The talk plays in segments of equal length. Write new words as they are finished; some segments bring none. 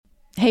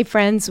Hey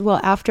friends, well,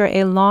 after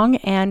a long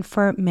and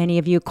for many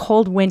of you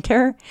cold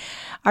winter,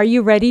 are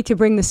you ready to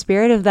bring the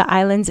spirit of the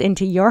islands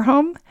into your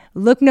home?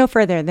 Look no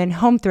further than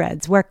Home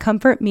Threads, where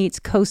comfort meets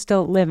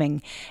coastal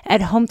living.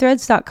 At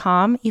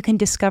homethreads.com, you can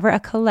discover a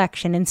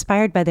collection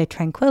inspired by the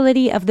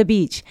tranquility of the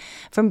beach.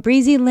 From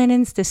breezy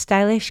linens to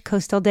stylish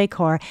coastal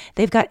decor,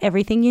 they've got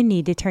everything you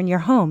need to turn your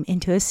home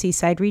into a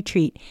seaside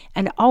retreat,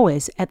 and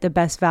always at the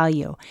best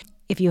value.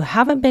 If you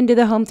haven't been to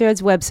the Home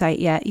Threads website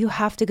yet, you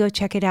have to go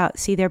check it out.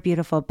 See their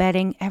beautiful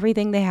bedding,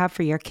 everything they have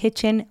for your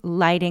kitchen,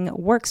 lighting,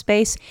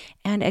 workspace,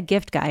 and a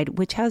gift guide,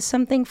 which has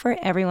something for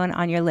everyone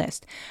on your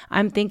list.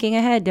 I'm thinking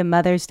ahead to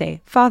Mother's Day,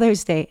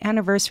 Father's Day,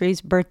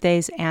 anniversaries,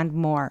 birthdays, and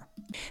more.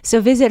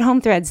 So visit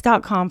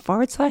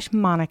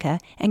homethreads.com/Monica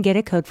and get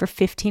a code for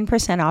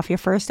 15% off your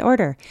first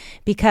order.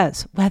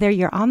 Because whether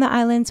you're on the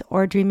islands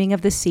or dreaming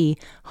of the sea,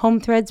 Home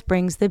Threads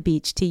brings the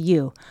beach to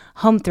you.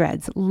 Home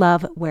Threads,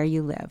 love where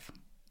you live.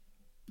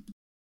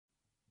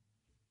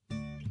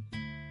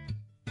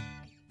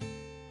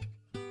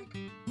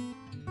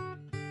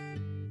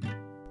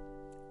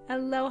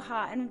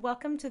 Aloha and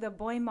welcome to the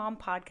Boy Mom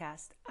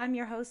Podcast. I'm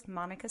your host,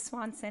 Monica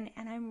Swanson,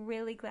 and I'm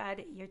really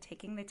glad you're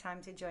taking the time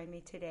to join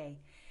me today.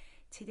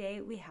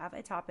 Today we have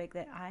a topic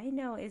that I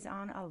know is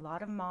on a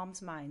lot of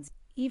moms' minds.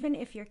 Even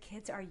if your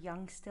kids are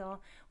young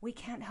still, we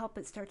can't help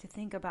but start to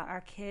think about our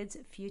kids'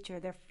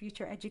 future, their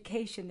future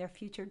education, their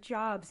future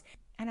jobs.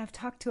 And I've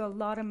talked to a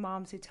lot of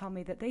moms who tell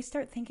me that they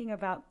start thinking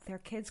about their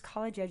kids'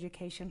 college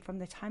education from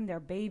the time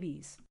they're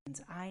babies.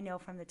 I know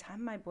from the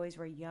time my boys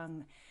were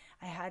young,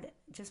 I had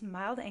just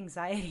mild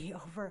anxiety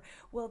over,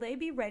 will they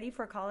be ready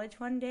for college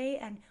one day?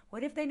 And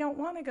what if they don't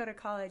want to go to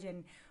college?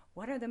 And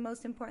what are the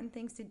most important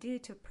things to do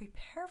to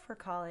prepare for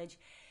college?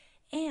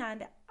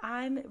 And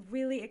I'm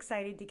really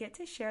excited to get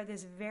to share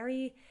this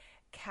very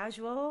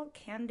casual,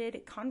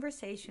 candid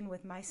conversation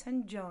with my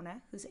son,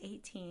 Jonah, who's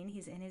 18.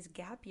 He's in his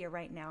gap year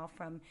right now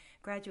from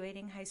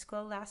graduating high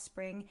school last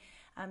spring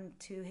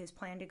to his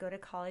plan to go to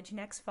college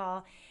next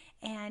fall.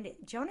 And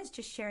Jonah's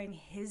just sharing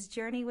his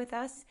journey with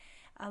us.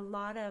 A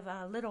lot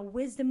of little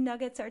wisdom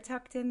nuggets are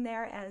tucked in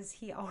there, as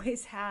he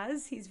always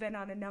has. He's been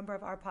on a number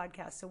of our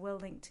podcasts, so we'll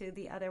link to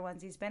the other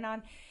ones he's been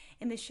on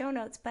in the show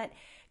notes. But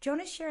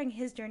Jonah's sharing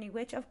his journey,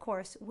 which, of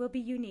course, will be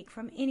unique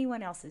from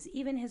anyone else's.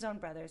 Even his own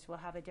brothers will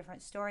have a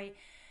different story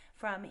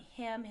from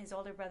him. His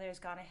older brother has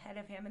gone ahead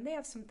of him, and they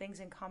have some things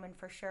in common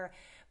for sure.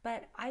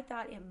 But I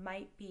thought it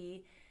might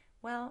be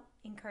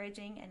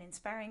encouraging and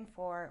inspiring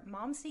for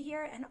moms to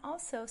hear, and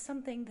also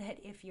something that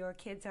if your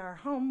kids are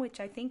home, which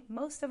I think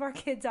most of our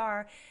kids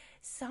are,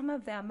 some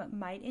of them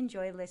might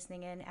enjoy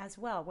listening in as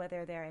well,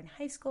 whether they're in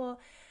high school,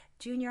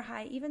 junior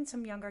high, even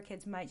some younger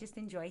kids might just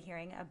enjoy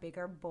hearing a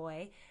bigger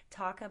boy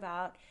talk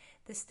about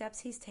the steps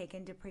he's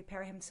taken to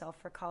prepare himself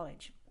for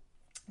college.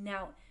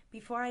 Now,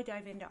 before I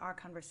dive into our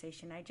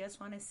conversation, I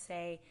just want to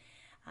say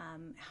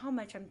how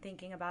much I'm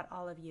thinking about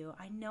all of you.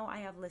 I know I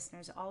have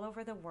listeners all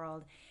over the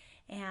world,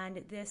 and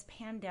this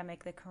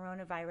pandemic, the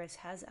coronavirus,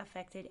 has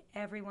affected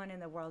everyone in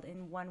the world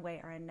in one way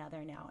or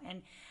another now.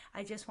 And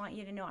I just want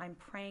you to know I'm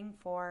praying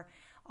for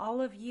all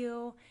of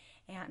you,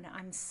 and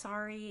I'm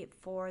sorry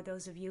for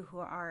those of you who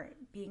are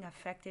being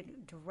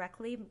affected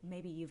directly.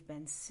 Maybe you've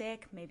been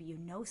sick, maybe you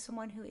know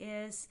someone who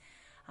is.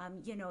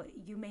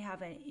 You may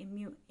have an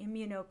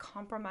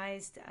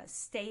immunocompromised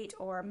state,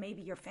 or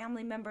maybe your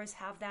family members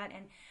have that.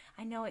 And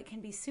I know it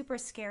can be super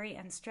scary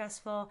and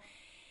stressful.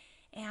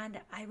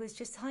 And I was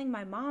just telling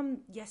my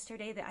mom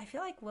yesterday that I feel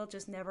like we'll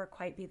just never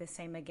quite be the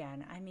same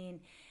again. I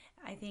mean,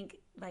 I think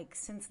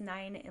since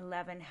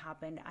 9/11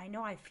 happened,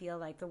 I feel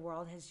like the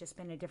world has just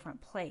been a different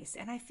place.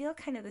 And I feel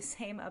kind of the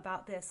same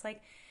about this.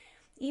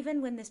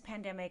 Even when this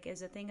pandemic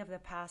is a thing of the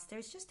past,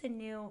 there's just a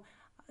new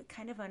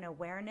kind of an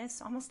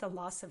awareness, almost a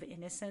loss of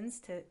innocence,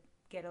 to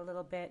get a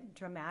little bit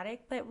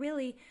dramatic. But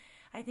really,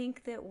 I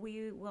think that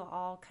we will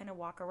all kind of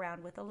walk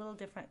around with a little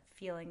different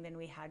feeling than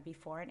we had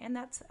before. And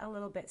that's a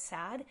little bit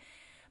sad.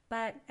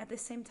 But at the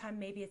same time,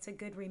 maybe it's a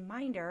good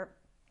reminder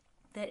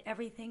that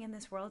everything in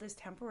this world is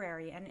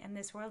temporary. And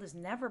this world has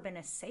never been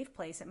a safe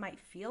place. It might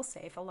feel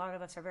safe. A lot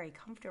of us are very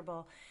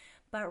comfortable.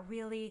 But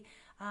really,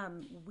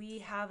 we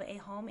have a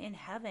home in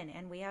heaven,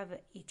 and we have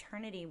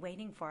eternity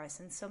waiting for us.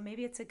 And so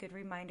maybe it's a good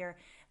reminder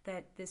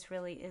that this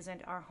really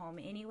isn't our home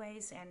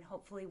anyways. And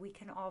hopefully we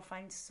can all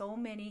find so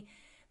many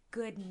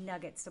good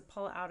nuggets to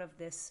pull out of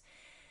this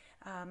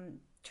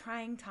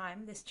trying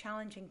time, this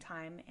challenging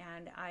time.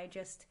 And I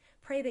just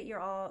pray that you're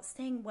all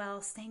staying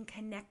well, staying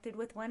connected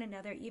with one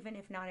another, even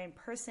if not in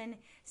person,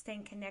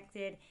 staying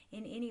connected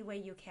in any way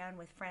you can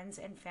with friends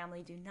and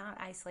family. Do not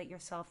isolate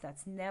yourself.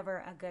 That's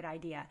never a good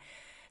idea.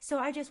 So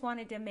I just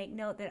wanted to make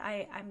note that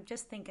I'm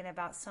just thinking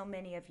about so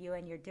many of you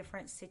and your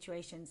different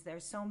situations.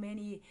 There's so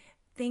many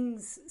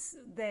things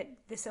that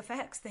this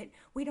affects that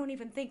we don't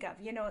even think of.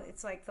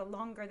 It's like the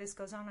longer this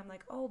goes on, I'm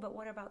like, oh, but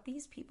what about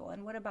these people?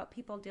 And what about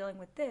people dealing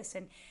with this?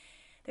 And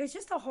there's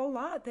just a whole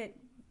lot that,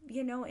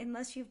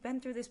 unless you've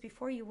been through this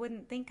before, you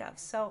wouldn't think of.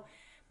 So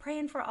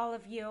praying for all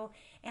of you.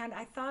 And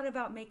I thought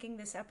about making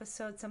this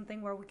episode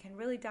something where we can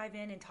really dive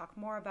in and talk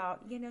more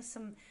about,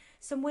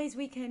 some ways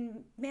we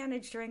can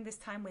manage during this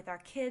time with our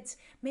kids.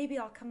 Maybe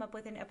I'll come up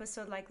with an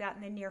episode like that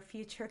in the near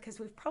future, because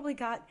we've probably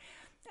got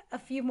a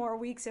few more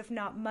weeks, if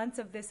not months,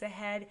 of this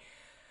ahead.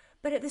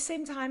 But at the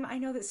same time, I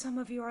know that some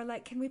of you are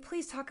like, can we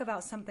please talk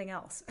about something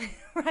else,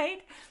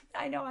 right?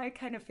 I know I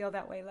kind of feel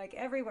that way. Like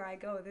everywhere I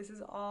go, this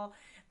is all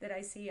that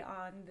I see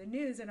on the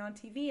news and on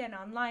TV and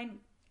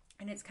online.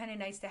 And it's kind of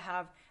nice to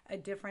have a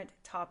different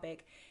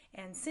topic.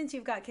 And since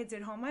you've got kids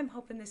at home, I'm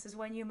hoping this is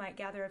when you might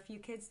gather a few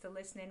kids to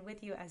listen in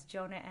with you as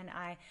Jonah and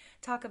I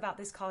talk about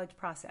this college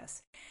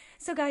process.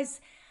 So guys,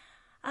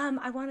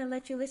 I want to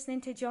let you listen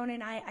in to Jonah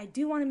and I. I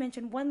do want to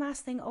mention one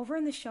last thing over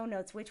in the show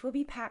notes, which will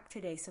be packed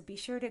today. So be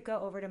sure to go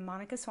over to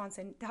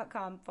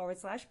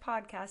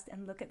monicaswanson.com/podcast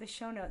and look at the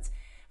show notes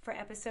for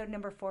episode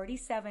number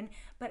 47.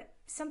 But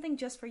something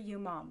just for you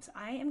moms.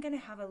 I am going to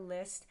have a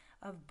list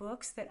of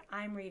books that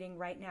I'm reading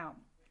right now.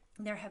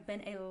 There have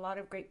been a lot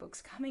of great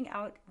books coming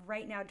out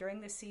right now during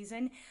the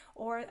season,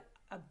 or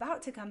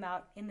about to come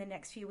out in the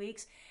next few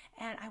weeks.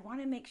 And I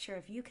want to make sure,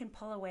 if you can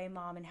pull away,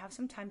 mom, and have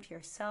some time to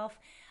yourself,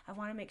 I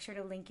want to make sure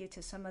to link you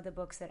to some of the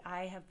books that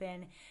I have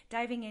been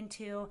diving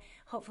into.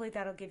 Hopefully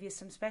that'll give you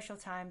some special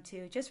time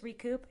to just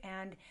recoup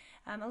and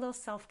a little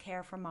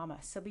self-care for mama.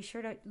 So be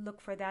sure to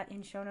look for that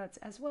in show notes,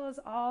 as well as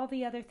all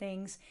the other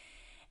things.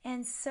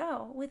 And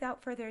so,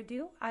 without further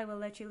ado, I will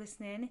let you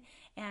listen in,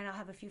 and I'll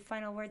have a few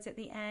final words at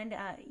the end.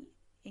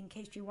 In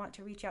case you want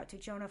to reach out to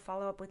Jonah,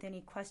 follow up with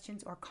any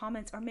questions or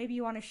comments, or maybe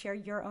you want to share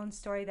your own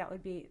story, that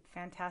would be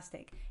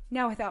fantastic.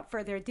 Now, without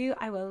further ado,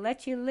 I will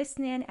let you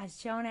listen in as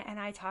Jonah and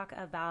I talk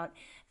about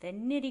the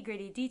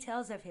nitty-gritty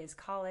details of his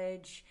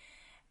college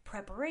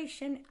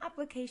preparation,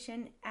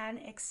 application, and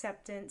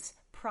acceptance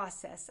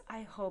process.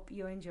 I hope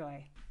you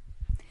enjoy.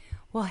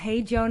 Well,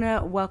 hey,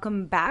 Jonah,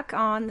 welcome back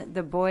on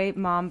the Boy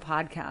Mom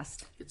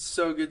podcast. It's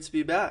so good to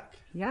be back.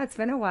 Yeah, it's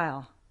been a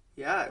while.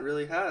 Yeah, it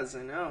really has.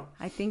 I know.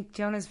 I think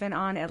Jonah's been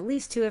on at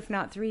least 2, if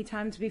not 3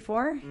 times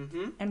before.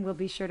 Mm-hmm. And we'll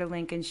be sure to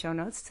link in show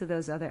notes to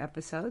those other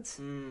episodes.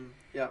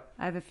 Yeah.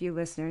 I have a few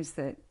listeners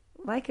that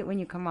like it when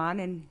you come on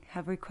and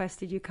have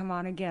requested you come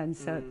on again.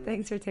 So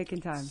thanks for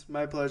taking time. It's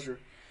my pleasure.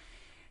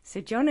 So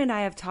Jonah and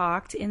I have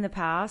talked in the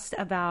past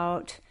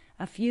about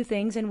a few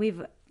things, and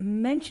we've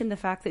mentioned the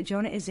fact that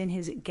Jonah is in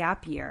his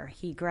gap year.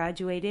 He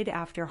graduated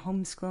after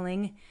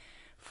homeschooling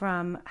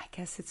from, I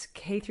guess it's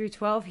K through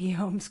 12. He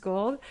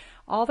homeschooled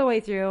all the way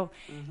through,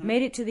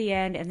 made it to the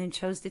end, and then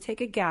chose to take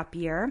a gap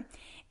year.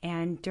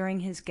 And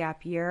during his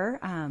gap year,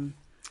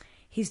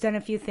 he's done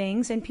a few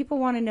things, and people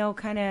want to know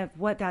kind of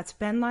what that's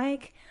been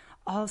like.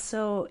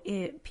 Also,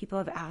 people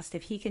have asked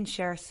if he can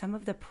share some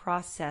of the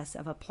process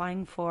of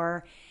applying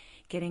for,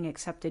 getting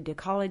accepted to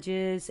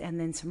colleges, and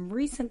then some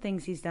recent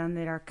things he's done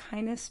that are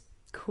kind of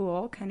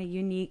cool, kind of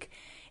unique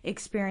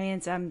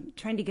experience. I'm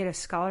trying to get a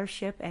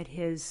scholarship at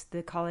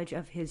the college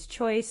of his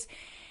choice.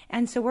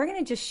 And so we're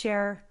going to just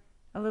share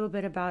a little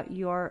bit about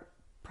your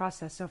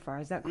process so far.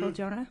 Is that cool,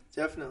 Jonah?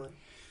 Definitely.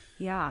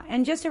 Yeah.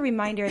 And just a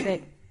reminder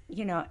that,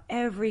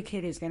 every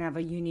kid is going to have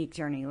a unique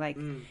journey. Like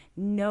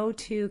no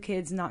 2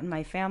 kids, not in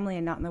my family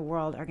and not in the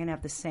world, are going to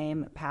have the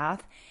same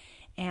path.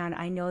 And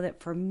I know that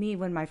for me,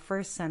 when my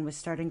first son was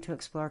starting to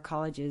explore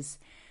colleges,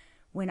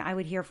 when I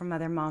would hear from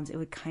other moms, it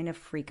would kind of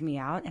freak me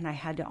out. And I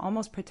had to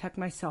almost protect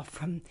myself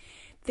from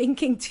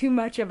thinking too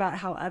much about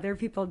how other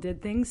people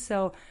did things.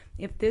 So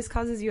if this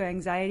causes you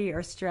anxiety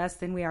or stress,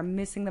 then we are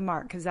missing the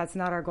mark, because that's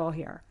not our goal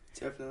here.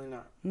 Definitely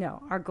not.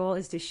 No, our goal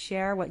is to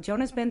share what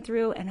Jonah's been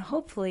through. And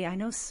hopefully, I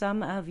know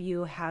some of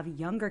you have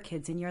younger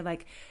kids and you're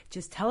like,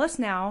 just tell us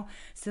now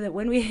so that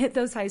when we hit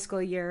those high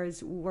school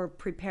years, we're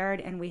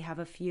prepared and we have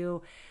a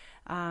few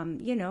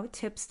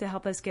tips to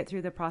help us get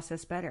through the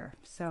process better.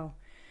 So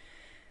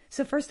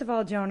first of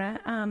all, Jonah,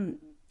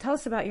 tell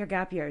us about your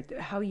gap year,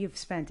 how you've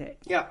spent it.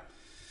 Yeah.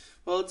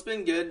 Well, it's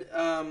been good.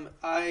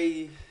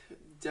 I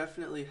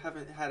definitely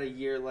haven't had a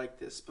year like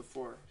this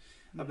before.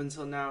 Up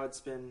until now, it's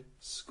been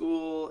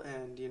school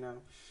and,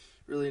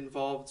 really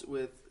involved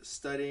with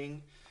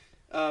studying.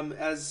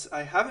 As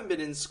I haven't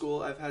been in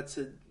school, I've had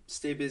to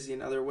stay busy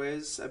in other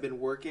ways. I've been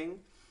working,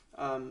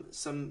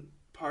 some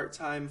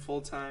part-time,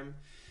 full-time.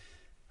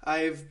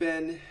 I've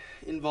been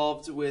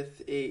involved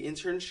with a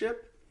internship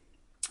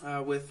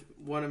with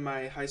one of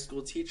my high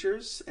school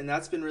teachers, and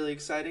that's been really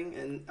exciting.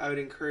 And I would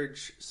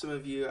encourage some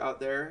of you out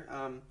there,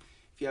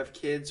 if you have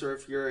kids or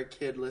if you're a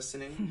kid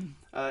listening,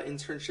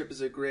 internship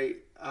is a great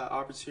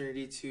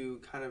opportunity to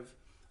kind of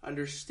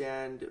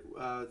understand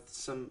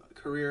some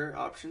career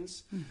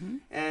options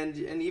and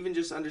even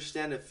just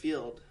understand a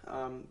field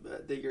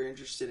that you're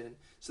interested in.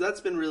 So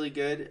that's been really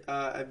good.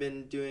 I've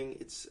been doing,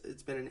 it's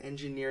been an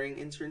engineering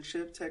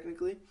internship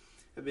technically.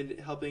 I've been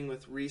helping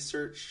with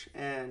research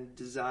and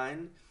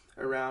design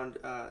around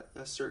around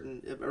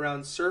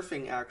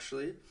surfing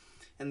actually,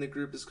 and the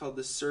group is called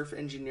the Surf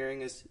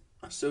Engineering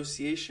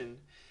Association,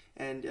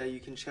 and you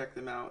can check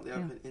them out. They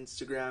have an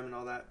Instagram and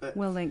all that. But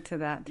we'll link to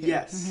that too.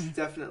 Yes,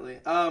 definitely.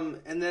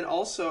 And then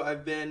also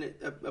I've been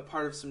a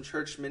part of some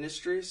church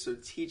ministry, so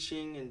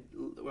teaching and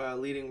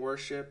leading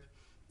worship,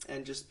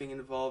 and just being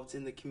involved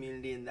in the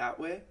community in that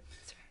way.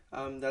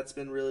 That's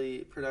been really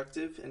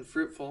productive and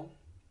fruitful.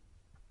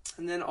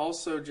 And then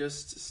also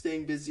just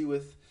staying busy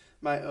with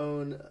my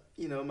own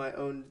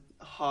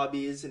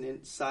hobbies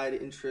and side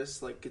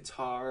interests like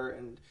guitar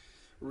and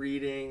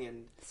reading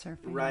and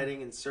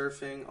writing and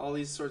surfing, all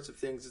these sorts of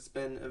things. It's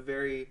been a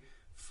very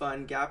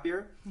fun gap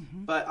year.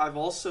 But I've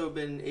also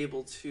been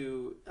able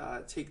to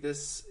take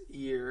this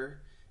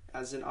year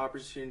as an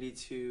opportunity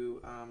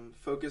to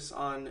focus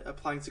on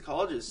applying to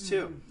colleges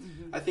too.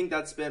 I think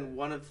that's been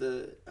one of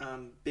the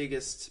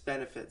biggest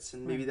benefits,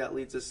 and maybe that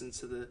leads us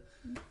into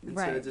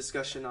a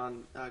discussion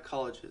on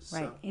colleges.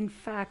 Right. So. In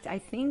fact, I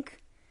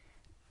think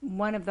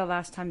one of the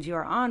last times you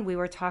were on, we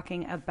were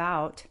talking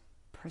about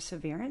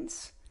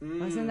perseverance.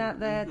 Wasn't that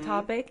the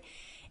topic?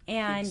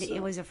 And so.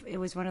 it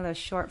was one of those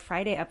short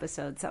Friday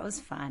episodes. That was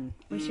fun.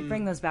 We should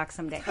bring those back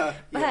someday. Yes.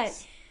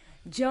 But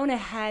Jonah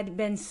had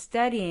been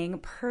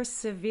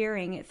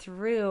persevering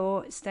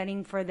through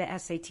studying for the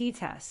SAT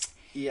test.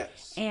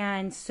 Yes.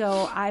 And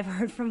so I've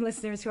heard from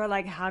listeners who are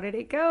like, how did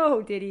it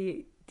go? Did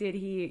he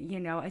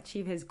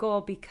achieve his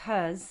goal?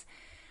 Because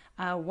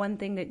one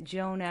thing that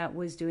Jonah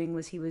was doing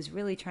was he was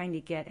really trying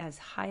to get as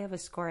high of a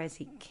score as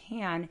he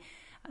can,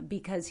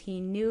 because he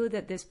knew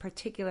that this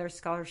particular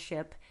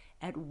scholarship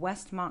at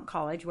Westmont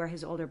College, where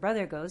his older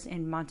brother goes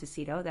in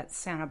Montecito, that's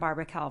Santa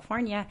Barbara,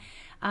 California,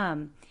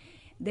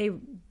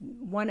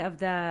 one of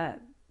the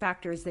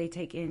factors they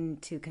take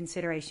into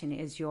consideration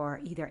is your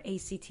either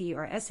ACT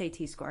or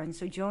SAT score. And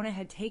so Jonah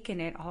had taken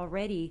it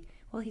already.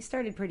 Well, he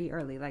started pretty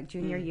early, like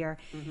junior year,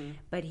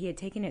 but he had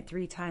taken it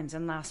 3 times.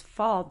 And last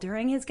fall,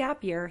 during his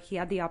gap year, he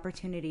had the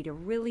opportunity to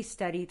really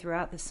study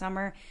throughout the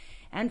summer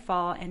and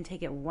fall and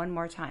take it one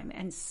more time.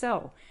 And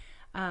so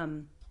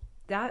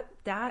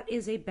that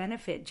is a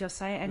benefit.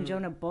 Josiah and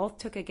Jonah both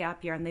took a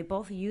gap year, and they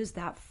both used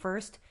that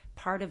first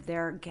part of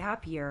their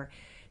gap year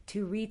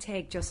to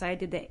retake. Josiah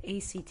did the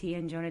ACT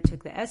and Jonah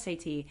took the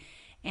SAT.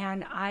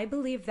 And I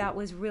believe that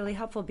was really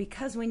helpful,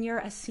 because when you're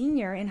a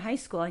senior in high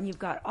school and you've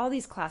got all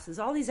these classes,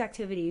 all these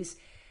activities,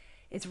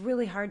 it's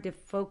really hard to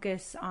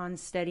focus on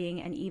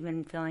studying and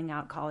even filling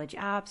out college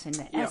apps and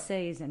the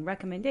essays and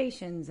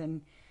recommendations.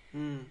 And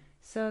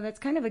so that's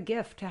kind of a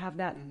gift to have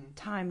that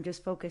time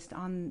just focused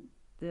on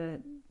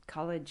the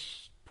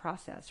college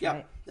process,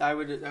 right? Yeah, I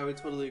would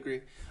totally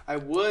agree. I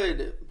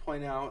would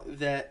point out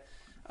that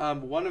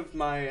one of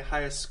my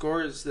highest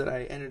scores that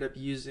I ended up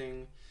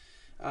using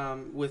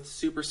with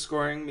super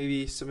scoring,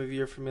 maybe some of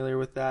you are familiar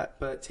with that,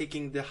 but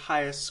taking the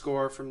highest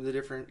score from the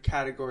different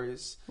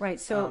categories. Right,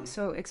 so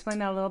explain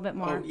that a little bit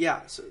more. Oh,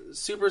 yeah, so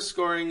super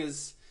scoring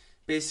is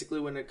basically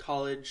when a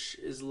college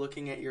is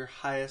looking at your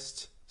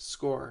highest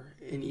score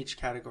in each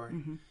category.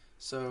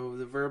 So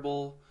the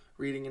verbal,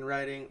 reading and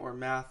writing, or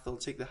math, they'll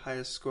take the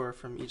highest score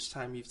from each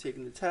time you've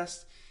taken the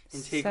test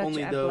and take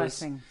only those.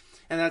 Blessing.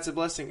 And that's a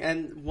blessing.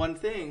 And one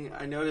thing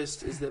I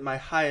noticed is that my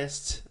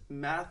highest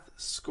math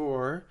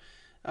score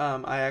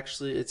I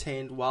actually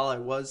attained while I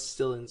was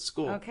still in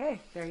school. Okay,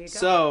 there you go.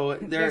 So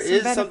there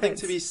is something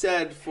to be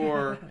said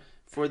for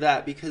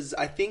that, because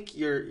I think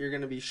you're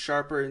going to be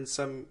sharper in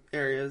some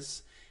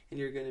areas, and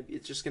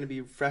it's just going to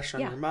be fresh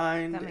on your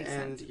mind, that makes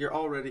and sense. you're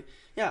already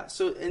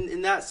So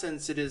in that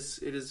sense, it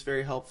is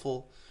very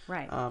helpful.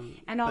 Right.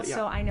 And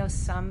also, I know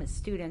some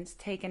students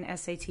take an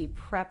SAT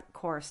prep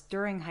course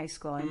during high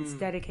school, and it's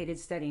dedicated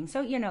studying.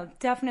 So,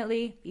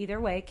 definitely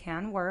either way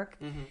can work.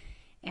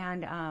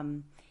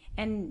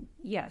 And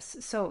yes,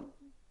 so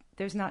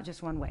there's not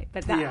just one way.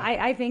 But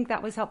I think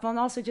that was helpful. And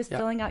also just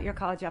filling out your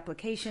college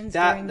applications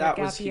during the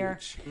gap year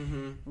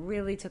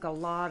really took a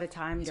lot of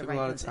time to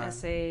write those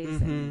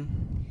essays.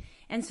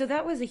 And so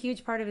that was a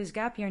huge part of his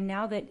gap year.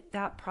 Now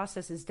that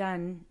process is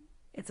done,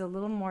 it's a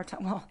little more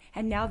time. Well,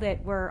 and now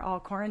that we're all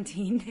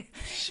quarantined,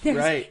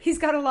 he's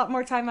got a lot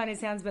more time on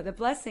his hands. But the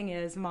blessing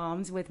is,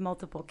 moms with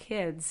multiple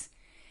kids,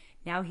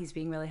 now he's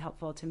being really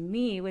helpful to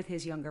me with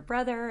his younger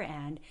brother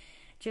and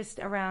just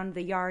around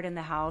the yard and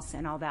the house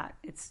and all that.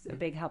 It's a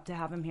big help to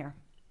have him here.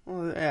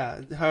 Well,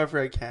 yeah,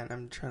 however I can.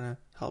 I'm trying to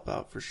help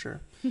out for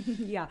sure.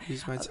 Yeah.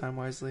 Use my time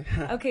wisely.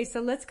 Okay, so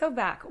let's go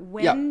back.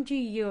 When do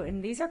you,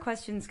 and these are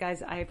questions,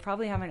 guys, I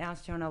probably haven't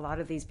asked Jonah a lot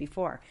of these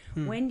before.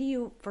 When do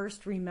you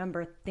first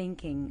remember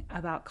thinking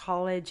about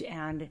college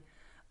and,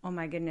 oh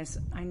my goodness,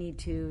 I need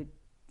to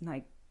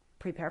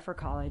prepare for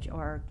college,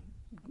 or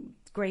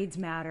grades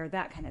matter,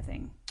 that kind of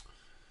thing?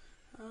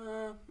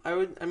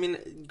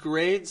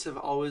 Grades have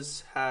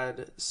always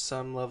had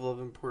some level of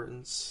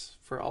importance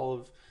for all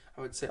of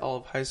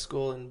high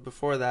school and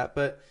before that.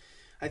 But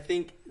I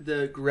think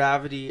the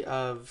gravity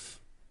of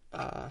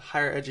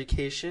higher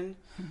education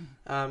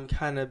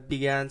kind of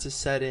began to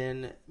set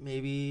in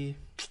maybe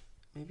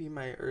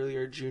my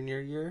earlier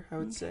junior year, I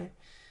would say.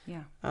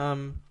 Yeah.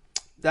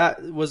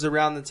 That was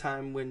around the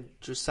time when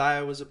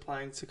Josiah was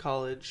applying to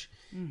college.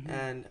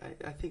 And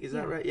I think, is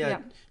that right? Yeah,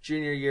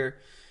 junior year.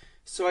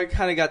 So I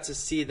kind of got to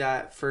see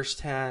that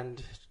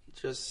firsthand,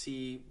 just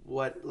see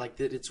that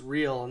it's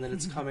real, and then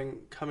it's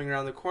coming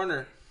around the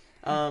corner.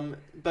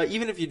 But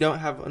even if you don't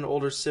have an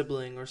older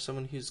sibling or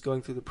someone who's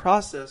going through the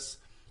process,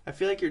 I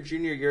feel like your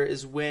junior year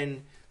is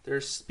when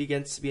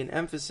begins to be an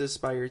emphasis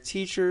by your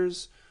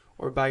teachers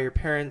or by your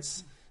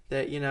parents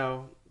that,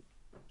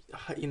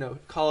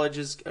 college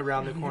is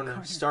around the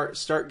corner.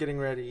 Start getting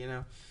ready,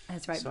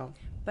 That's right. So.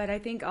 But I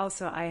think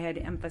also I had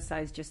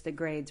emphasized just the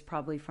grades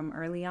probably from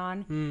early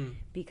on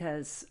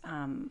because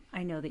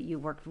I know that you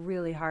worked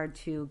really hard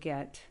to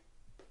get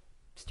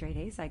straight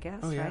A's, I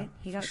guess, right?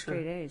 He got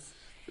straight A's.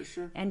 For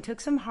sure. And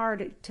took some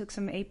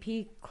AP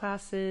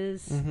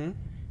classes.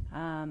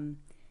 Mm-hmm.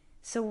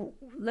 So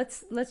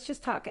let's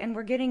just talk, and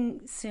we're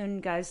getting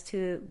soon, guys,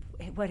 to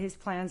what his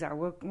plans are.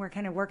 We're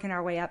kind of working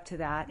our way up to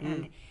that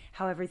and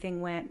how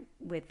everything went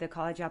with the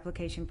college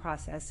application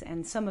process.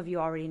 And some of you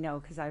already know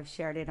because I've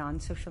shared it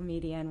on social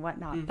media and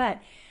whatnot. But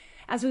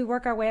as we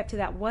work our way up to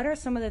that, what are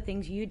some of the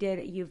things you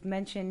did? You've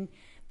mentioned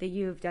that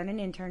you've done an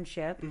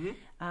internship.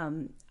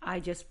 I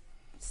just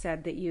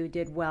said that you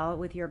did well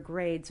with your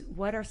grades.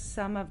 What are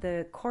some of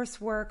the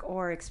coursework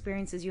or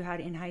experiences you had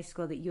in high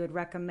school that you would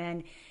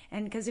recommend?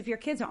 And because if your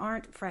kids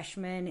aren't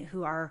freshmen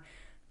who are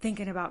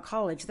thinking about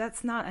college,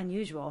 that's not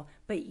unusual.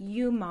 But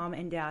you, mom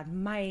and dad,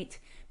 might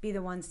be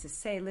the ones to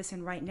say,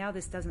 listen, right now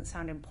this doesn't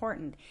sound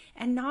important.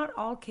 And not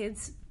all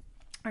kids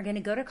are going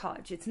to go to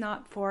college. It's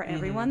not for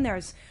everyone.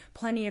 There's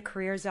plenty of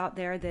careers out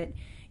there that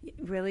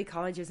really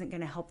college isn't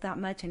going to help that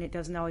much, and it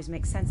doesn't always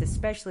make sense,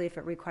 especially if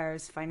it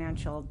requires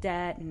financial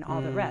debt and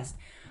all the rest.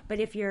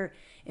 But if you're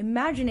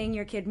imagining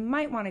your kid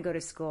might want to go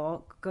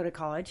to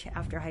college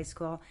after high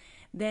school,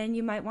 then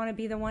you might want to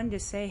be the one to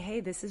say, hey,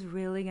 this is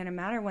really going to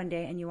matter one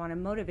day, and you want to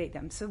motivate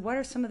them. So what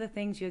are some of the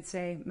things you'd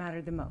say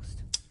matter the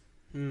most?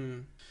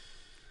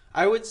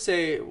 I would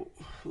say,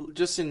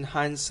 just in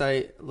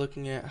hindsight,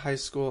 looking at high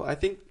school, I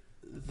think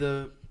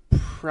the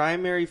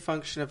primary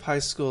function of high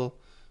school,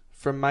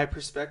 from my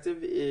perspective,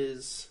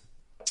 is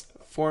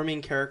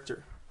forming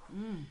character.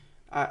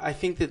 I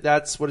think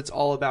that's what it's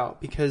all about,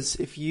 because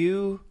if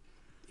you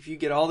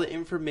get all the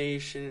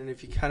information and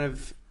if you kind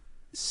of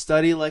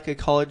study like a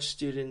college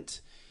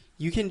student,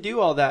 you can do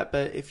all that,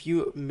 but if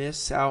you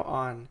miss out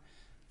on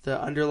the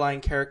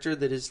underlying character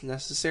that is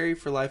necessary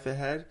for life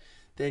ahead,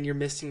 then you're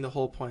missing the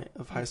whole point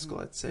of high school,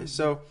 I'd say.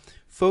 So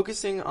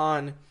focusing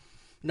on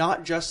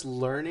not just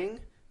learning,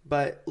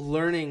 but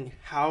learning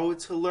how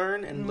to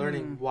learn and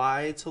learning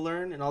why to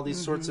learn and all these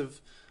sorts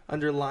of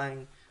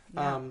underlying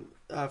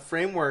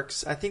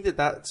frameworks. I think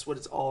that's what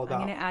it's all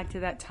about. I'm going to add to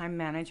that time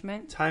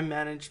management. Time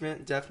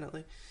management,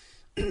 definitely.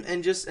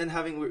 and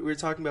having, we were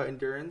talking about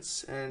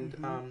endurance and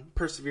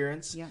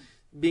perseverance. Yeah.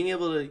 Being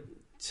able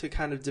to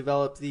kind of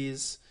develop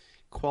these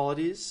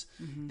qualities,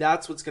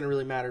 that's what's going to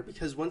really matter.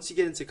 Because once you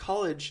get into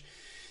college,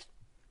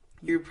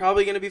 you're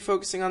probably going to be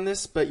focusing on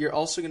this, but you're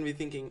also going to be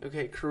thinking,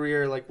 okay,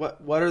 career, like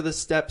what are the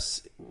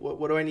steps?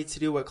 What do I need to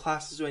do? What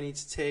classes do I need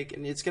to take?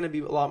 And it's going to be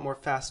a lot more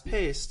fast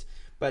paced.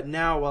 But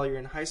now, while you're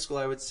in high school,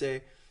 I would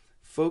say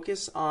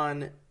focus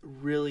on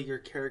really your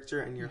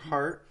character and your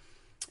heart,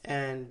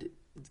 and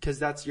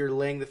because you're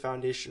laying the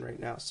foundation right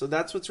now. So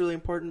that's what's really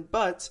important.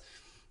 But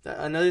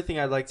another thing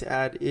I'd like to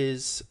add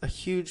is a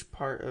huge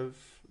part of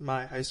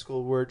my high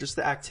school were just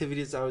the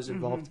activities I was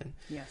involved in.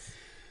 Yes.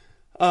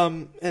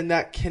 And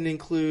that can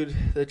include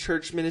the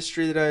church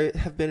ministry that I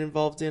have been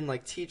involved in,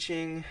 like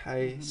teaching.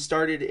 I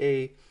started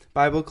a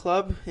Bible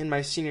club in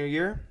my senior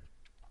year,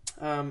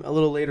 a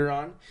little later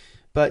on,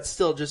 but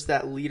still just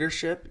that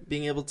leadership,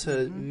 being able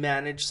to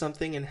manage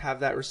something and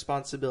have that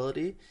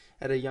responsibility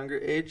at a younger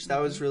age, that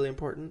was really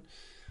important.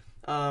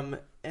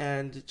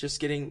 And just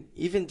getting,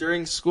 even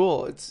during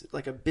school, it's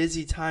like a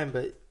busy time,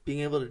 but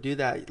being able to do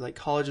that, like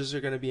colleges are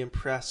going to be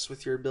impressed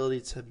with your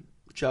ability to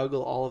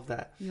juggle all of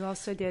that. You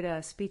also did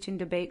a speech and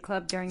debate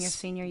club during your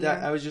senior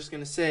year. I was just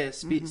going to say a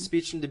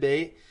speech and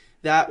debate.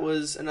 That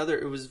was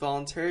it was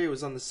voluntary. It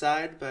was on the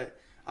side, but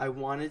I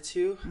wanted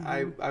to.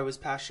 I was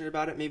passionate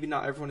about it. Maybe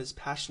not everyone is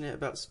passionate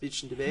about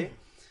speech and debate,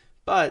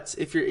 but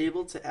if you're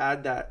able to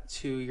add that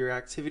to your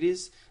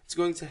activities, it's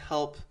going to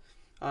help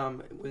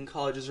when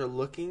colleges are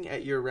looking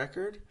at your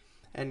record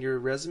and your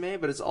resume,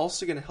 but it's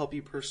also going to help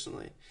you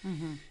personally.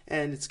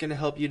 And it's going to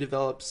help you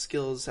develop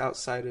skills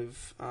outside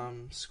of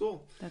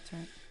school. That's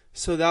right.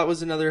 So that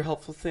was another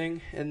helpful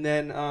thing. And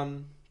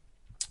then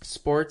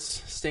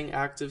sports, staying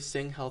active,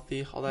 staying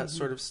healthy, all that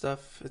sort of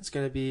stuff. It's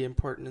going to be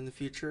important in the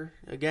future.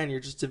 Again, you're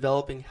just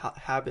developing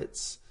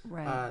habits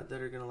that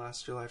are going to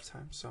last your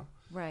lifetime. So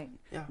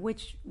yeah.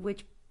 Which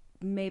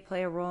may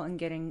play a role in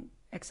getting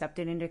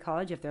accepted into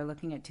college if they're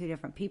looking at two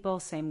different people,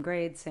 same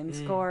grades, same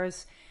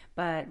scores,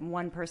 but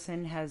one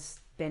person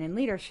has been in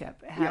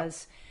leadership,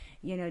 has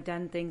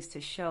done things to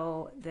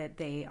show that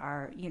they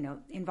are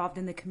involved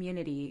in the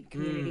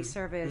community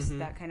service,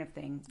 that kind of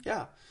thing.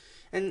 Yeah.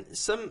 And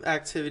some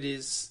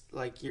activities,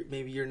 like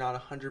maybe you're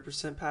not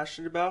 100%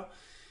 passionate about,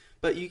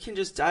 but you can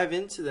just dive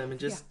into them and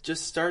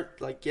just start,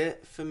 like,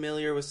 get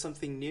familiar with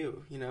something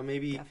new.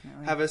 Maybe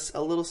Definitely. have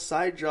a little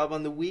side job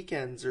on the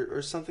weekends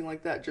or something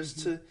like that,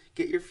 just to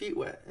get your feet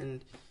wet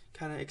and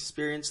kind of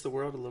experience the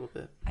world a little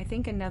bit. I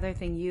think another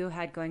thing you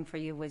had going for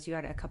you was you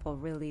had a couple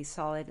really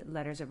solid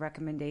letters of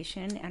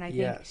recommendation. And I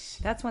think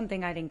that's one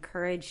thing I'd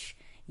encourage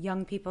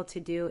young people to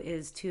do,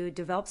 is to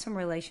develop some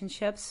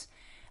relationships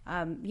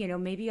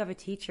Maybe you have a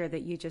teacher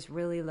that you just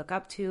really look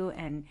up to,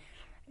 and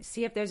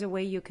see if there's a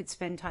way you could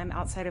spend time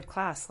outside of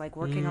class, like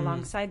working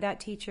alongside that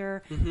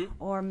teacher,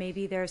 or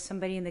maybe there's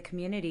somebody in the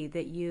community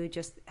that you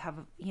just have,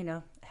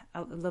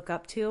 look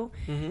up to.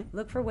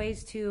 Look for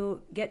ways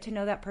to get to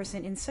know that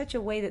person in such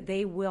a way that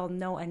they will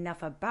know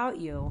enough about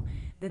you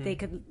that they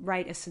could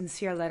write a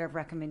sincere letter of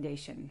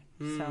recommendation.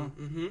 So,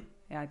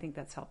 yeah, I think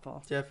that's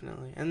helpful.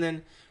 Definitely. And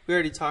then we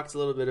already talked a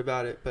little bit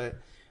about it, but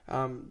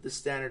the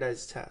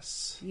standardized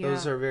tests,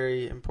 those are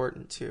very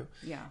important too.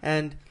 Yeah.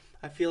 And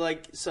I feel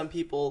like some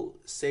people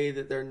say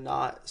that they're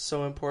not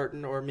so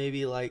important, or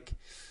maybe like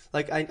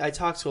I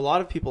talked to a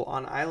lot of people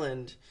on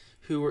island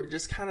who were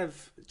just kind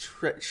of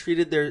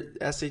treated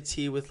their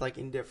SAT with like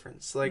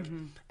indifference. Like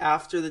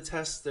after the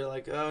test, they're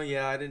like, oh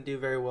yeah, I didn't do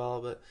very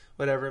well, but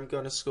whatever, I'm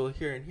going to school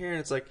here and here. And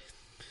it's like,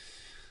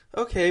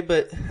 okay,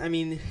 but I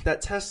mean,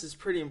 that test is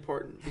pretty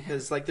important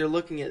because like they're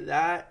looking at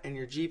that and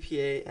your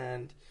GPA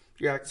and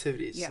your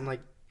activities and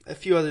like a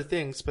few other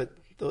things, but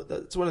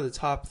that's one of the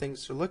top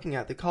things they're looking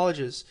at, the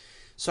colleges.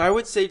 So I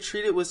would say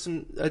treat it with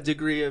a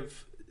degree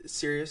of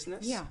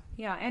seriousness.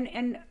 Yeah.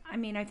 And I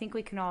mean, I think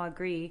we can all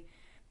agree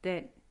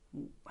that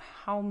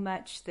how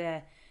much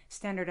the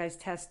standardized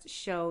tests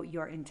show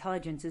your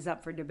intelligence is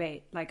up for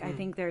debate. Like, I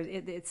think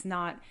it's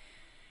not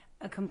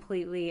a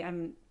completely,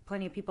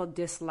 plenty of people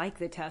dislike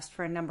the test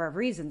for a number of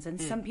reasons. And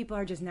some people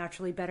are just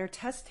naturally better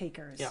test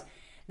takers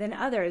than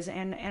others.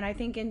 And I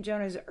think in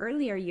Jonah's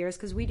earlier years,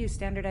 because we do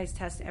standardized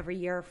tests every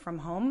year from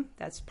home,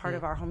 that's part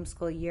of our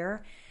homeschool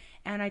year.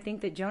 And I think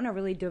that Jonah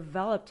really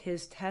developed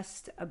his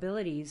test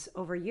abilities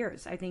over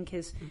years. I think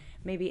his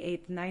maybe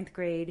 8th, 9th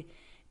grade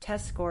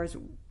test scores,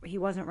 he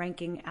wasn't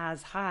ranking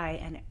as high.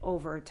 And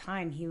over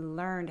time, he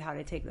learned how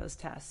to take those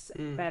tests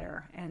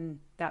better. And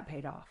that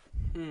paid off.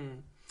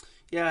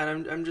 Yeah,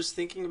 and I'm just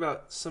thinking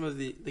about some of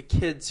the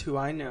kids who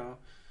I know,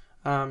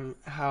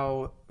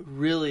 how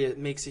really it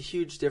makes a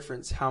huge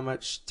difference how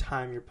much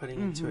time you're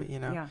putting into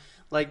it,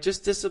 Like,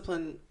 just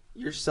discipline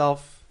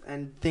yourself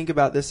and think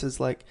about this as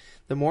like,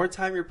 the more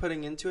time you're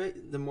putting into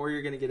it, the more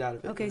you're going to get out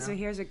of it. Okay, so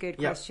here's a good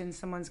question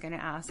someone's going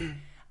to ask.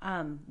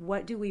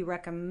 What do we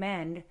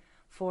recommend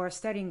for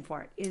studying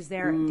for it?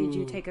 Did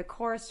you take a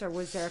course, or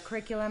was there a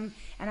curriculum?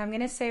 And I'm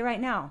going to say right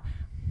now,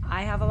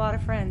 I have a lot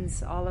of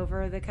friends all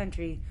over the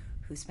country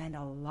who spend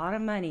a lot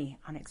of money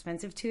on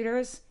expensive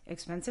tutors,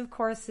 expensive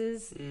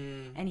courses.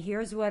 And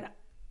here's what,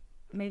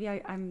 maybe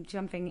I'm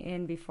jumping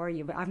in before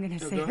you, but I'm going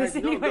to say this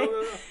anyway.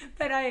 No.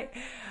 But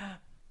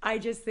I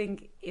just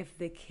think if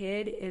the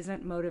kid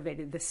isn't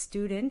motivated, the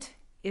student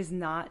is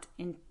not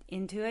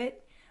into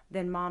it,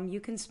 then mom,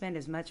 you can spend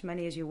as much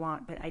money as you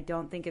want, but I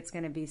don't think it's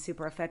going to be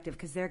super effective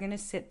because they're going to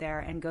sit there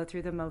and go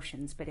through the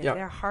motions. But if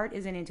their heart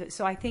isn't into it,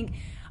 so I think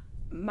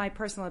my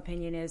personal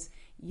opinion is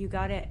you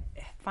got to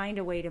find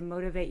a way to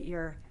motivate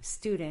your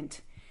student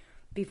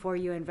before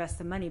you invest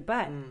the money.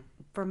 But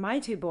for my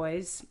two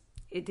boys,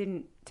 it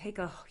didn't take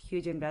a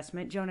huge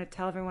investment. Jonah,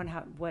 tell everyone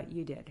what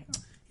you did.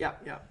 Yeah.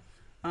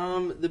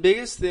 The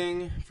biggest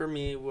thing for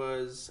me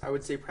was, I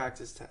would say,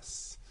 practice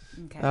tests.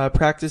 Okay.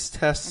 Practice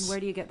tests. And where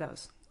do you get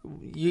those?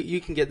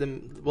 You can get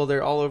them, well,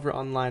 they're all over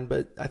online,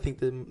 but I think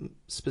the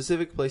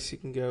specific place you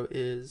can go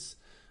is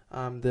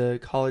the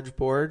College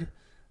Board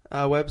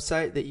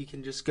website, that you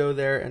can just go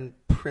there and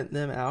print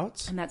them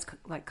out. And that's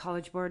like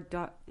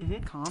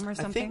collegeboard.com or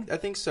something? I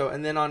think so.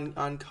 And then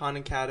on Khan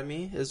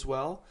Academy as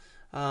well.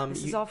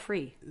 This is all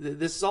free.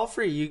 This is all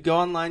free. You go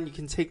online. You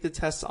can take the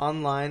tests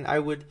online. I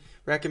would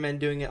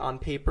recommend doing it on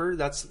paper.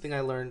 That's something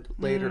I learned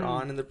later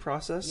on in the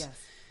process. Yes.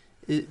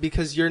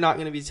 Because you're not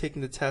going to be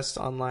taking the test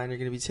online. You're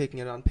going to be taking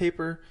it on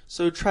paper.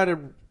 So try to,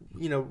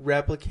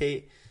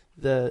 replicate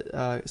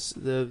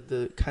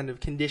the kind of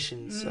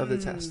conditions of the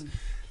test.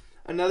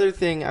 Another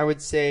thing I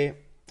would say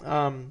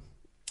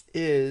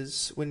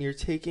is when you're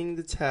taking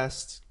the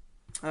test,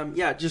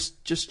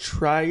 just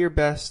try your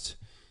best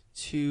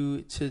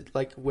to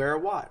like wear a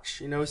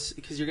watch,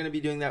 because you're going to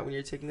be doing that when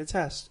you're taking the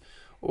test,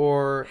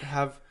 or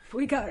have.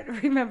 We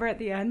got remember at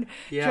the end,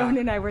 Joan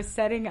and I were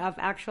setting up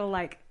actual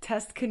like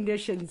test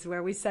conditions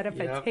where we set up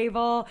a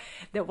table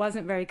that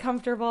wasn't very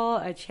comfortable,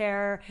 a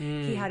chair.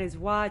 He had his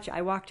watch.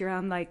 I walked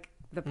around like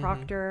the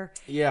proctor.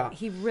 Yeah.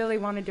 He really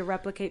wanted to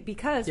replicate,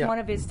 because one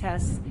of his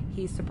tests,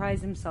 he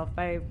surprised himself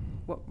by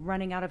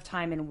running out of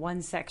time in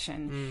one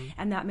section.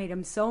 And that made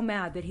him so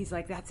mad that he's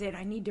like, that's it.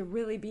 I need to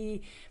really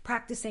be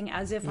practicing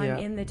as if I'm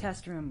in the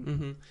test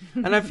room.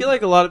 And I feel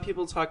like a lot of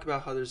people talk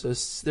about how there's a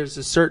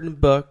certain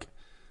book.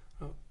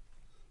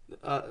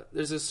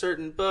 There's a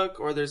certain book,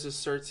 or there's a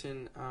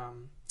certain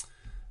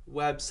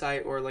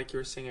website, or like you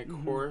were saying, a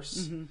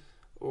course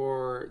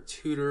or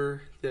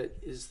tutor that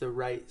is the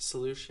right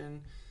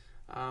solution.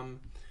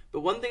 But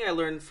one thing I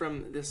learned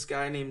from this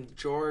guy named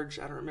George,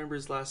 I don't remember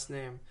his last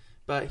name,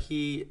 but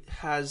he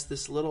has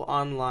this little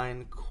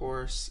online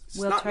course.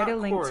 We'll try to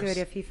link to it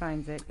if he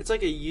finds it. It's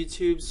like a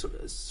YouTube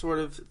sort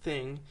of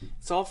thing.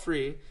 It's all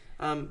free,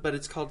 but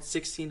it's called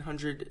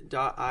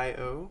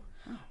 1600.io.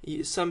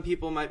 Some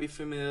people might be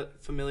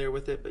familiar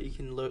with it, but you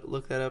can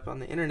look that up on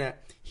the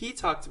internet. He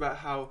talked about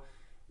how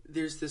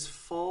there's this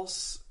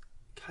false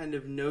kind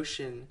of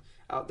notion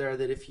out there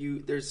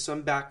that there's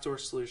some backdoor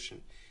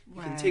solution.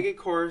 You can take a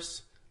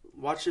course,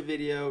 watch a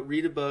video,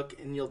 read a book,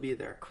 and you'll be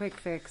there. Quick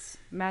fix,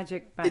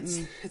 magic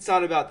button. It's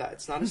not about that.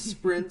 It's not a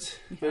sprint,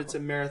 No. but it's a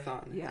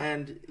marathon. Yeah.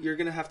 And you're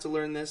going to have to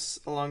learn this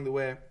along the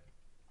way.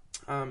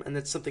 And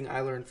that's something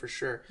I learned for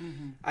sure.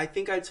 Mm-hmm. I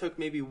think I took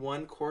maybe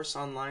one course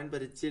online,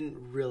 but it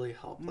didn't really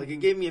help. Like, it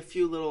gave me a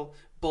few little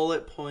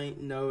bullet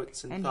point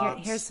notes and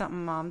thoughts. Here's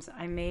something, moms.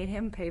 I made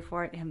him pay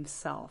for it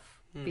himself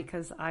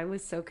because I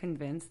was so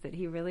convinced that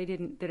he really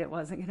that it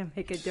wasn't going to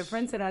make a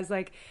difference. And I was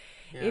like,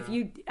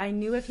 I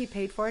knew if he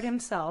paid for it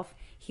himself,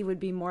 he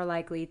would be more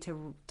likely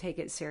to take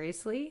it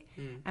seriously.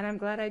 And I'm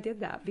glad I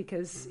did that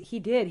because he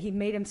did. He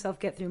made himself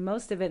get through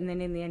most of it. And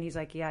then in the end, he's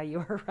like, yeah,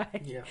 you were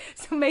right. Yeah.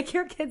 So make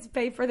your kids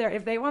pay for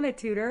if they want a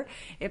tutor,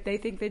 if they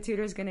think the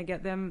tutor is going to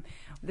get them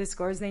the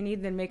scores they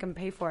need, then make them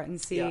pay for it and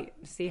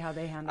see how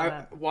they handle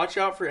that. Watch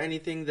out for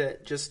anything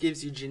that just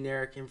gives you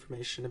generic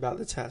information about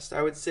the test.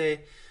 I would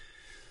say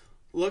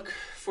look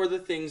for the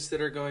things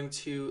that are going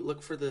to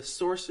look for the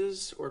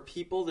sources or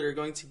people that are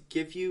going to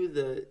give you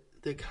the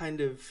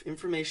kind of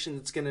information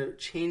that's going to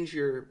change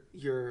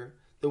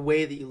the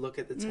way that you look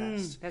at the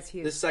test. That's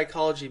huge. The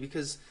psychology,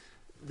 because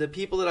the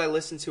people that I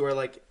listen to are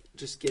like,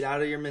 just get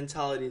out of your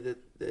mentality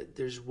that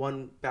there's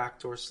one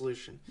backdoor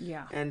solution.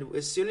 Yeah. And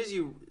as soon as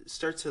you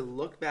start to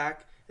look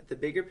back at the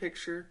bigger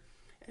picture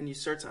and you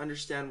start to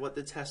understand what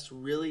the test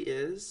really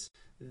is,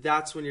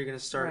 that's when you're going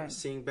to start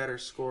seeing better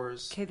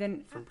scores. Okay,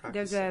 then from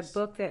practices. There's a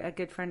book that a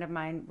good friend of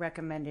mine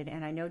recommended,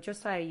 and I know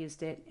Josiah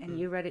used it, and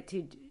you read it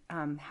too,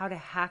 How to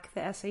Hack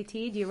the SAT.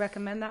 Do you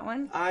recommend that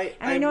one?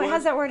 I know it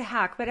has that word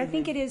hack, but I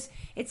think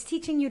it's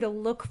teaching you to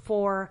look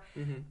for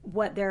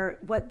what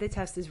the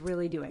test is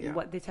really doing,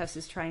 what the test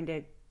is trying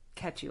to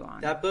catch you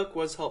on. That book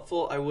was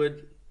helpful. I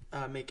would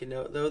make a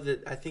note, though,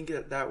 that I think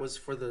that was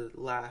for the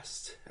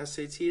last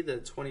SAT, the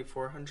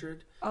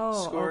 2400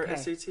 score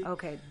SAT.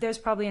 Okay, there's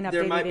probably an updated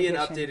There might be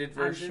edition. an updated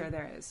version. I'm sure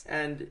there is.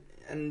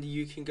 And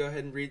you can go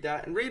ahead and read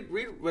that. And read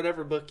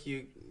whatever book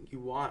you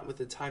want with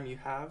the time you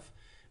have.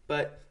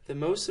 But the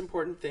most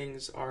important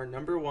things are,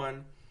 number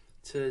one,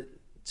 to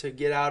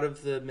get out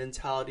of the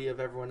mentality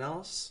of everyone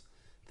else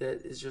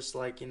that is just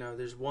like,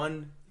 there's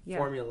one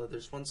formula,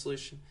 there's one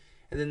solution.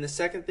 And then the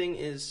second thing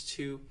is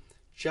to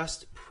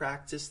just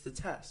practice the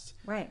test.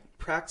 Right.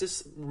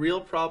 Practice real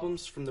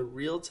problems from the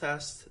real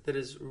test that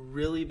has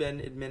really been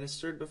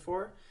administered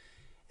before.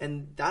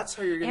 And that's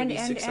how you're going to be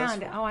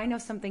successful. And I know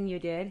something you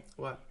did.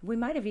 What? We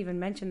might have even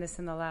mentioned this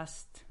in the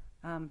last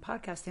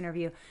podcast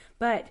interview.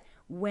 But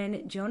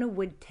when Jonah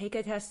would take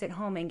a test at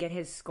home and get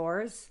his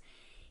scores,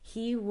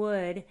 he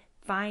would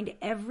find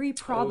every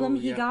problem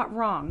he got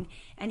wrong,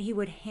 and he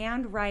would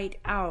handwrite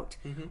out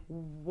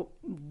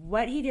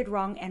what he did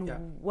wrong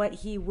and what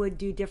he would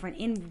do different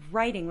in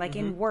writing, like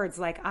in words,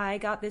 like, I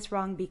got this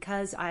wrong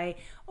because I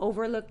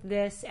overlooked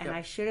this and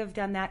I should have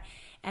done that.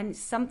 And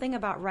something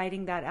about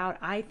writing that out,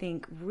 I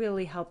think,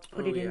 really helped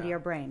put it into your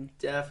brain.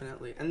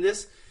 Definitely. And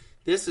this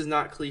is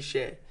not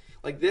cliche.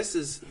 Like, this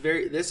is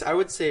I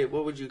would say,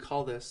 what would you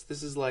call this?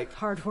 This is like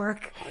hard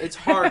work. It's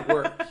hard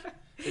work.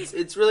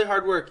 It's really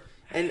hard work.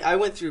 And I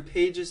went through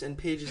pages and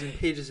pages and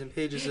pages and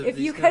pages of If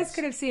these you guys notes.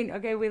 could have seen,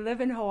 we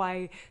live in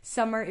Hawaii.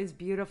 Summer is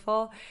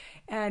beautiful.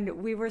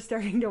 And we were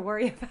starting to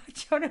worry about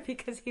Jonah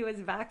because he was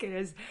back in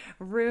his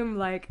room,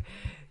 like,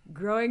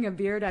 growing a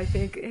beard. I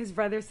think his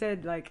brother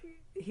said, like,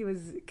 he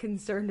was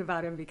concerned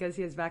about him because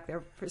he was back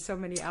there for so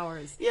many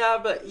hours. Yeah,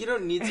 but you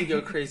don't need to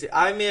go crazy.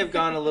 I may have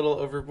gone a little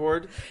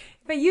overboard.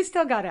 But you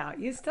still got out.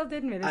 You still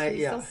did ministry.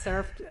 You still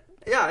surfed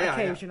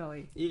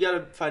occasionally. You got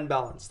to find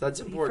balance. That's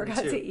important,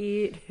 too. You forgot to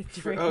eat,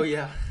 drink. Oh,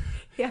 yeah.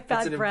 Yeah,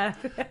 bad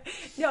breath.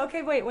 No,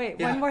 okay, wait.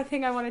 Yeah. One more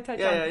thing I want to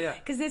touch on.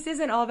 Because this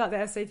isn't all about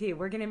the SAT.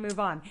 We're going to move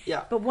on.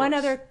 Yeah. But one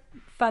other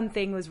fun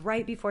thing was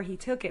right before he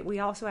took it, we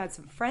also had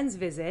some friends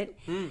visit.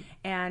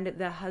 And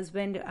the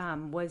husband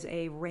was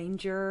a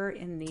ranger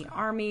in the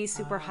Army,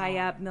 super high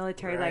up,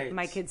 military. Right. Like,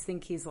 my kids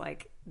think he's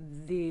like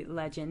the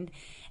legend.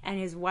 And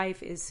his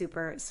wife is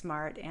super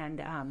smart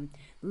and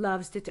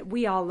loves to,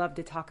 we all love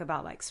to talk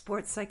about like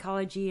sports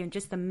psychology and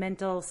just the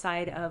mental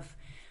side of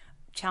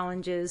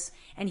challenges.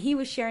 And he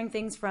was sharing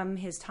things from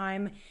his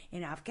time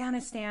in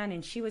Afghanistan,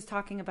 and she was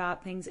talking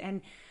about things,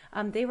 and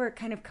they were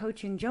kind of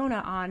coaching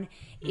Jonah on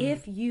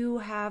if you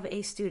have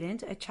a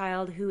student, a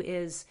child who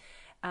is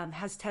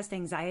has test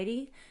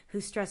anxiety,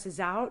 who stresses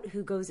out,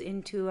 who goes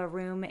into a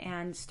room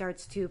and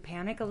starts to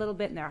panic a little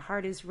bit and their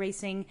heart is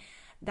racing,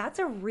 that's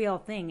a real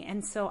thing.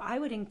 And so I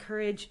would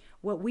encourage,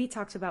 what we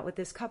talked about with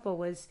this couple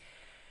was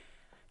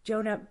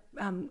Jonah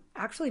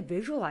actually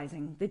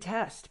visualizing the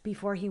test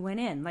before he went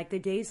in, like the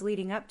days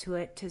leading up to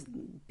it, to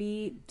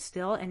be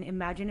still and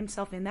imagine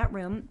himself in that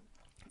room,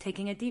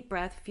 taking a deep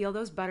breath, feel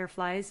those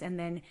butterflies. And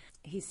then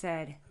he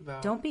said,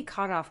 don't be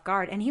caught off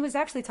guard. And he was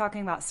actually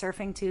talking about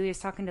surfing too. He was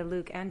talking to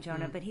Luke and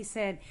Jonah, but he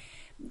said,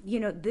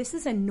 this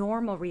is a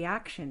normal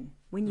reaction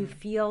when you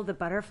feel the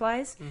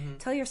butterflies,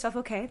 tell yourself,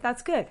 okay,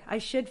 that's good. I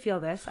should feel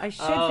this. I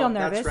should feel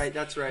nervous.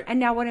 That's right. And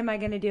now what am I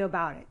going to do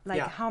about it?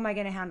 Like, how am I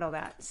going to handle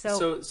that?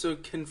 So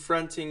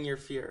confronting your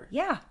fear.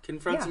 Yeah.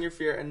 Confronting your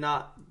fear and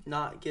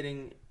not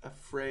getting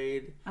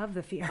afraid of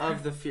the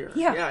fear.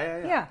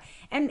 Yeah.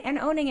 And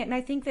owning it. And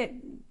I think that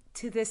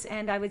to this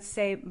end, I would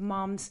say,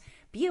 moms,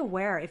 be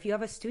aware. If you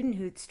have a student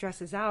who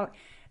stresses out,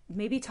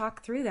 maybe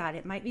talk through that.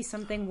 It might be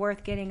something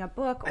worth getting a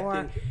book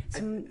or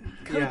some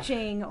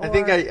coaching. Or I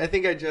think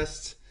I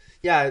just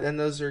and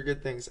those are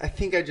good things. I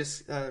think I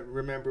just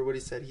remember what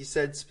he said. He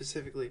said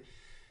specifically,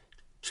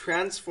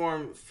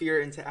 transform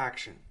fear into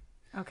action.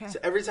 Okay. So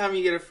every time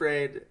you get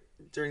afraid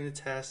during the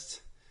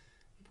test,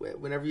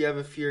 whenever you have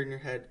a fear in your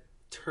head,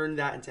 turn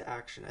that into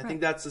action. I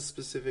think that's a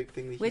specific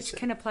thing that he said. Which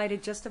can apply to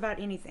just about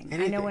anything.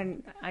 I know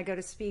when I go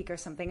to speak or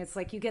something, it's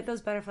like you get those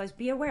butterflies.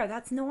 Be aware.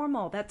 That's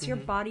normal. That's your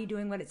body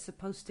doing what it's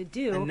supposed to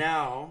do. And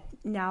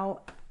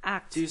now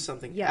act. Do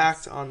something. Yes.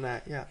 Act on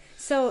that. Yeah.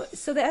 So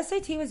the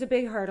SAT was a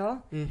big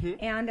hurdle.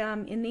 And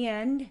in the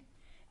end,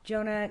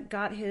 Jonah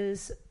got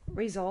his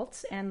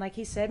results. And like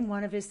he said,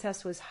 one of his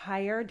tests was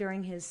higher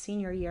during his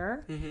senior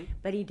year.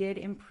 But he did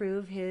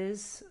improve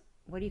his...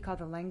 What do you call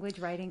the language,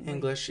 writing?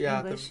 English.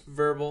 The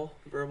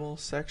verbal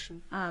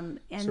section. And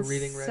so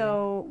reading, writing.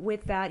 So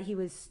with that, he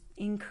was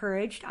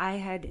encouraged. I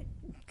had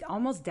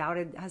almost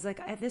doubted. I was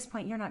like, at this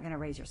point, you're not going to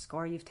raise your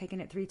score. You've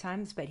taken it 3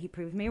 times, but he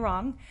proved me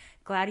wrong.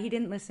 Glad he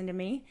didn't listen to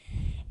me.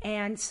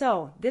 And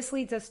so this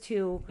leads us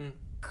to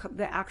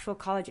the actual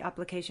college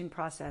application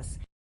process.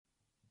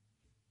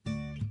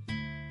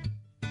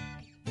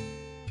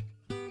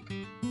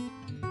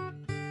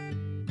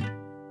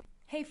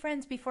 Hey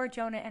friends, before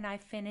Jonah and I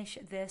finish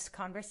this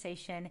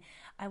conversation,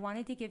 I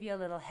wanted to give you a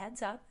little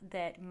heads up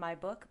that my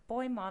book,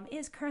 Boy Mom,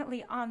 is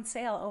currently on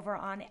sale over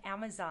on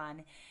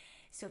Amazon.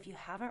 So if you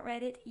haven't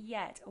read it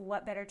yet,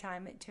 what better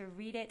time to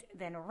read it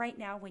than right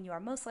now when you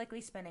are most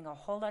likely spending a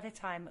whole lot of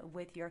time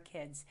with your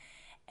kids.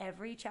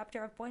 Every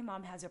chapter of Boy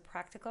Mom has a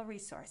practical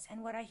resource.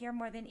 And what I hear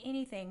more than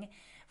anything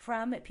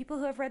from people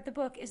who have read the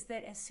book is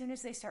that as soon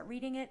as they start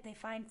reading it, they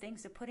find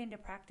things to put into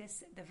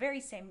practice the very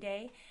same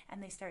day,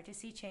 and they start to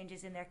see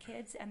changes in their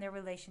kids and their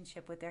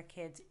relationship with their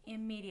kids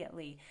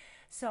immediately.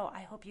 So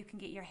I hope you can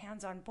get your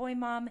hands on Boy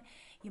Mom.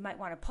 You might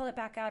want to pull it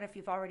back out if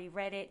you've already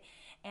read it.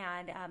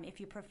 And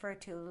if you prefer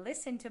to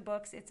listen to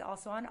books, it's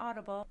also on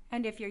Audible.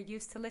 And if you're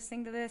used to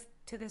listening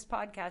to this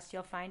podcast,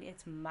 you'll find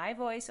it's my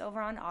voice over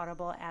on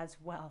Audible as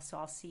well. So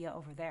I'll see you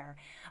over there.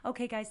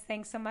 Okay, guys,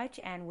 thanks so much.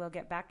 And we'll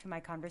get back to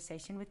my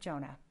conversation with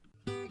Jonah.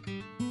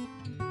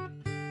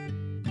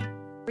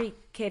 Every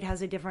kid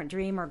has a different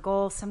dream or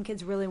goal. Some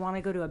kids really want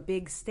to go to a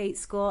big state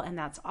school, and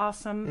that's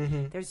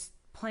awesome. There's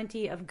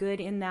plenty of good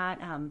in that.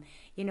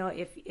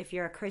 If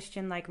you're a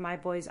Christian like my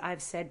boys,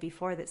 I've said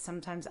before that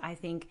sometimes I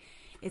think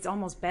it's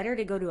almost better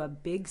to go to a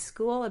big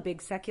school, a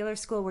big secular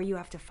school where you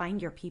have to find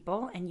your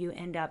people and you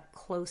end up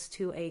close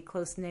to a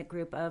close-knit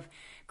group of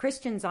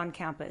Christians on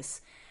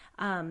campus.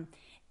 And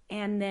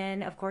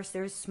then, of course,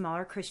 there's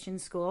smaller Christian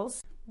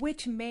schools,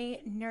 which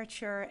may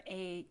nurture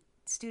a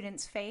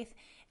student's faith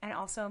and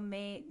also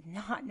may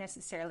not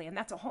necessarily, and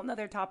that's a whole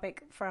nother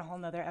topic for a whole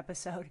nother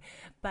episode,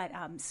 but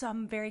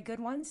some very good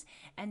ones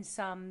and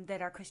some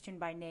that are Christian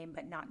by name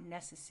but not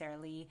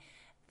necessarily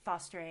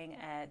fostering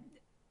a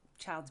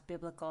child's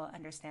biblical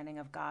understanding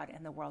of God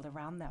and the world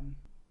around them.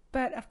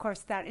 But of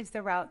course, that is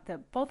the route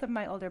that both of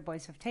my older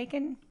boys have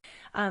taken.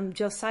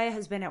 Josiah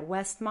has been at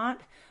Westmont,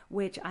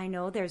 which I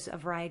know there's a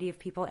variety of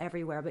people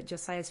everywhere, but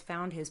Josiah has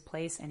found his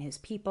place and his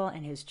people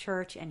and his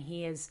church, and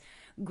he is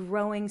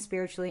growing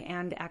spiritually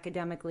and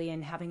academically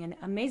and having an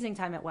amazing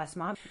time at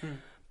Westmont.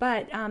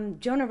 But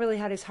Jonah really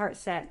had his heart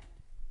set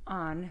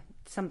on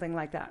something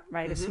like that,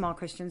 right? A small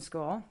Christian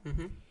school.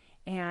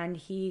 And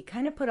he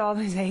kind of put all of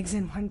his eggs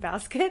in one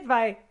basket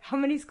by, how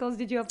many schools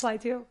did you apply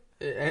to?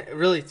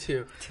 Really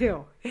 2.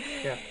 2.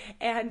 Yeah.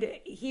 And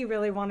he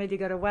really wanted to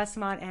go to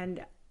Westmont,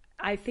 and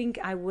I think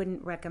I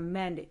wouldn't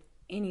recommend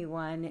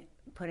anyone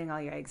putting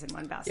all your eggs in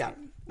one basket.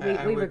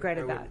 Yeah. We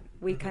regretted that.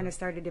 We kind of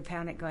started to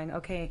panic going,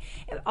 okay,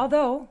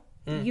 although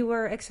you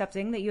were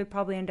accepting that you would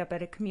probably end up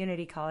at a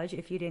community college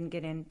if you didn't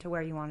get into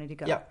where you wanted to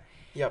go.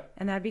 Yep.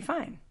 And that'd be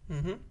fine.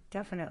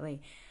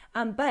 Definitely.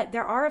 But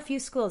there are a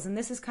few schools, and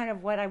this is kind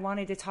of what I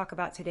wanted to talk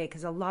about today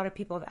because a lot of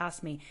people have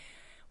asked me.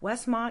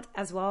 Westmont,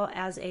 as well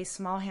as a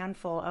small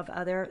handful of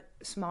other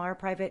smaller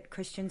private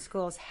Christian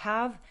schools,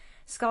 have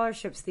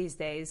scholarships these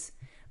days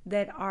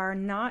that are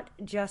not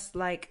just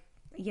like,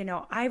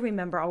 I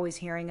remember always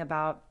hearing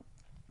about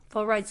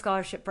full ride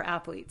scholarship for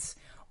athletes,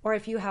 or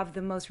if you have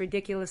the most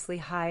ridiculously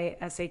high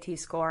SAT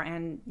score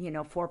and,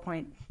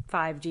 4.5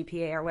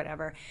 GPA or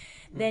whatever,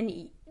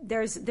 then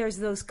there's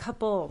those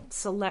couple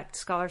select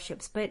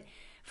scholarships. But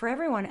for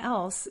everyone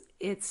else,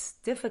 it's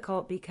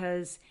difficult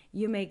because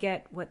you may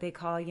get what they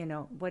call,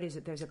 what is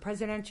it? There's a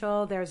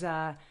presidential, there's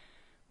a,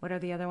 what are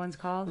the other ones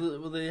called?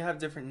 Well, they have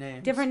different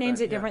names. Different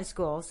names at different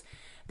schools.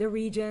 The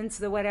regents,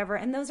 the whatever.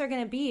 And those are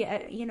going to be,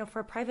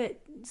 for a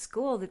private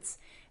school that's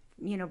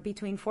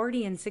between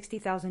 $40,000 and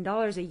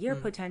 $60,000 a year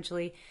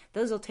potentially,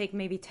 those will take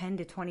maybe 10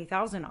 to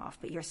 20,000 off,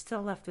 but you're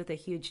still left with a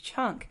huge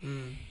chunk.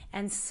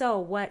 And so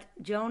what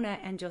Jonah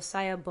and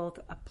Josiah both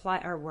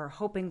were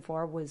hoping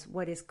for was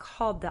what is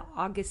called the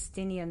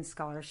Augustinian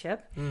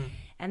Scholarship.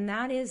 And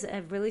that is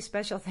a really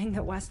special thing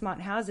that Westmont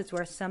has. It's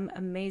where some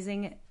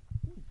amazing,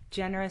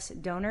 generous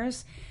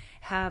donors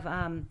have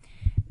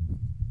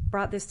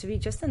brought this to be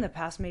just in the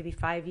past maybe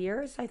 5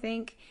 years, I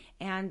think.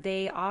 And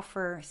they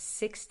offer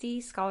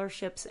 60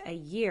 scholarships a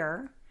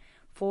year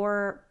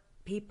for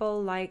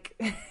people like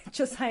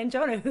Josiah and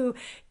Jonah, who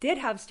did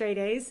have straight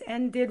A's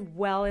and did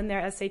well in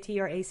their SAT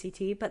or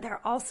ACT, but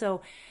they're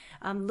also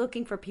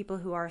looking for people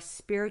who are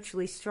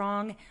spiritually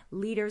strong,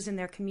 leaders in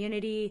their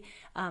community,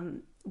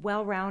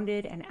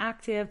 well-rounded and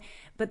active.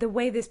 But the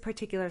way this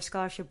particular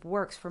scholarship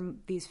works from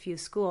these few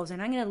schools,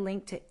 and I'm going to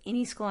link to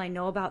any school I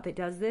know about that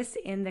does this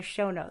in the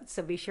show notes,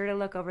 so be sure to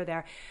look over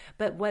there.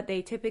 But what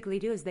they typically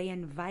do is they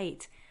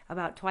invite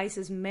about twice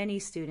as many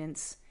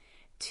students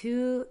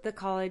to the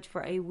college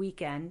for a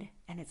weekend,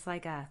 and it's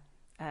like a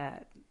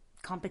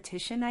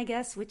competition, I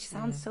guess, which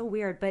sounds so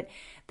weird, but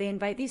they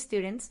invite these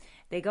students,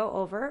 they go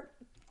over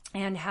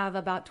and have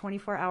about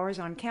 24 hours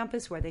on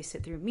campus where they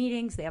sit through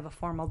meetings. They have a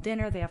formal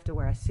dinner. They have to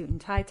wear a suit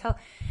and tie.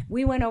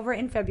 We went over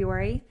in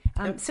February.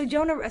 So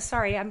Jonah,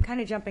 sorry, I'm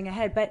kind of jumping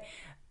ahead, but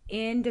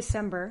in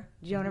December,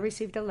 Jonah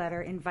received a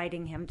letter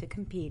inviting him to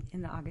compete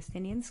in the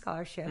Augustinian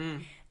Scholarship.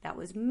 That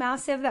was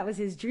massive. That was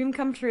his dream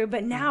come true.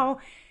 But now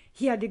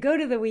he had to go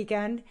to the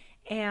weekend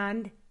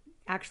and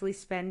actually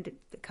spend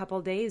a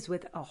couple days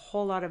with a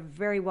whole lot of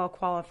very well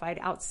qualified,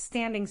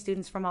 outstanding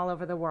students from all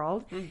over the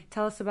world.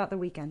 Tell us about the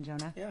weekend,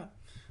 Jonah. Yeah.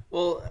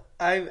 Well,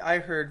 I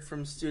heard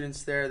from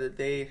students there that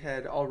they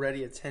had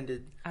already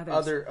attended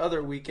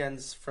other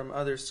weekends from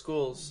other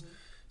schools.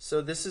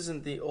 So this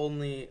isn't the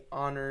only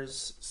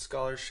honors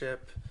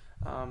scholarship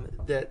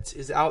that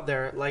is out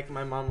there. Like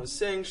my mom was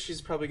saying,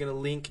 she's probably going to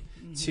link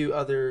to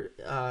other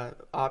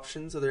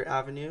options, other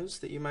avenues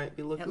that you might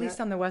be looking at. At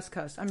least on the West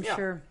Coast. I'm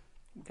sure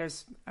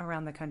there's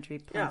around the country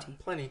plenty. Yeah,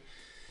 plenty.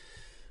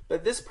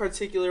 But this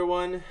particular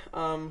one,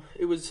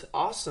 it was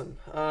awesome.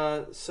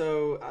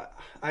 So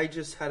I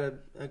just had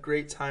a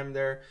great time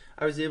there.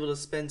 I was able to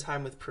spend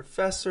time with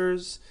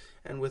professors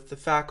and with the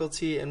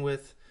faculty and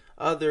with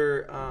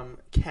other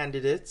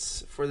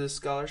candidates for this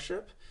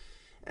scholarship.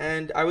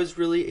 And I was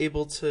really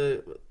able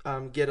to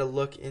get a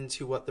look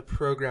into what the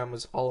program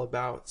was all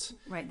about.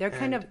 Right. They're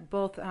kind of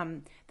both,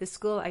 the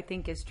school, I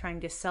think, is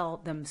trying to sell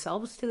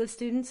themselves to the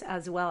students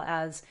as well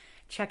as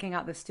checking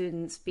out the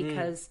students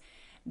because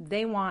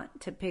they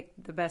want to pick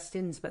the best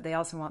students, but they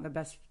also want the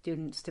best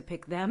students to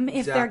pick them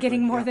if they're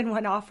getting more than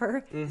one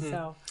offer.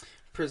 So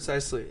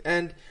precisely.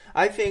 And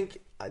I think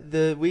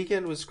the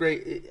weekend was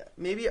great.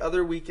 Maybe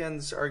other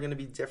weekends are going to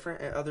be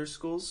different at other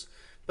schools,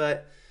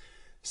 but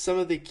some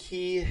of the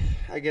key,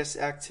 I guess,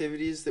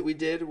 activities that we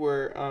did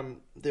were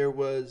there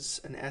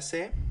was an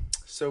essay.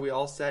 So we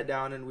all sat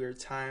down and we were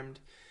timed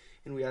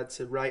and we had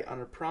to write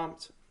on a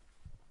prompt.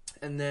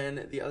 And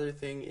then the other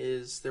thing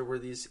is there were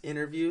these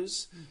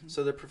interviews.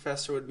 So the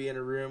professor would be in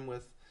a room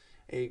with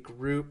a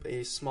group,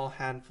 a small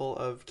handful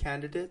of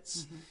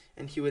candidates,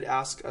 and he would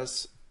ask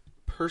us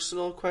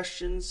personal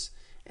questions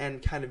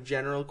and kind of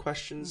general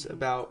questions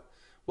about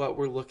what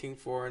we're looking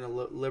for in a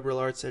liberal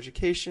arts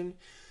education.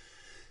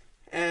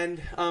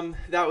 And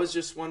that was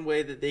just one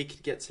way that they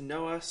could get to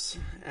know us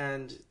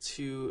and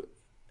to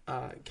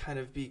kind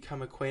of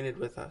become acquainted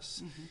with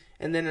us.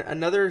 And then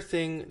another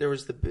thing, there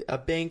was a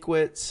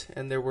banquet,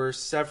 and there were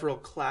several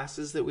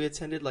classes that we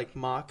attended, like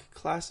mock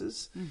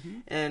classes.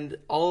 And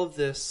all of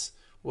this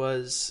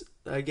was,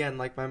 again,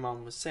 like my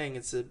mom was saying,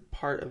 it's a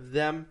part of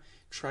them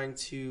trying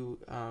to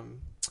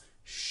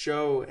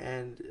show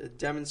and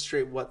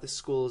demonstrate what the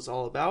school is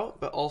all about,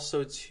 but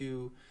also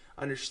to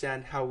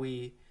understand how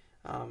we...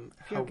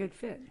 if you're a good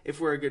fit.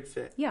 If we're a good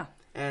fit. Yeah.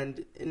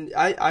 And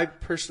I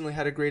personally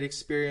had a great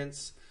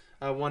experience.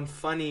 One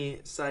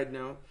funny side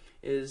note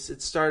is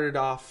it started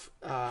off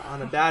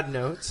on a bad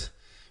note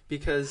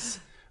because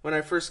when I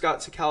first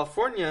got to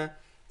California,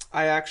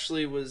 I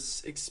actually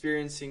was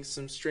experiencing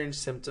some strange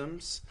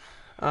symptoms.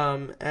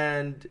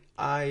 And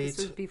This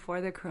was before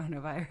the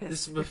coronavirus.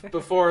 This was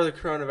before the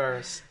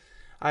coronavirus.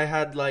 I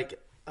had like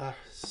a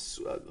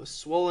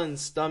swollen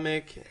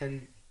stomach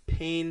and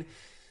pain.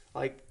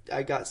 Like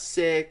I got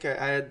sick.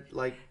 I had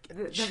like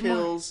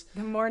chills.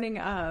 The morning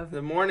of.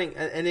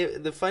 And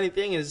the funny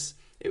thing is,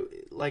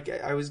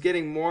 I was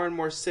getting more and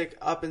more sick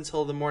up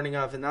until the morning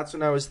of, and that's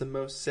when I was the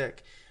most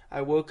sick.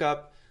 I woke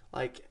up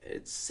like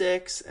at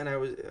 6, and I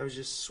was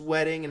just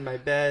sweating in my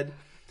bed,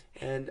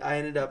 and I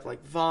ended up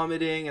like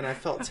vomiting, and I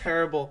felt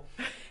terrible.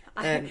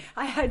 And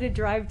I had to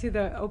drive to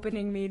the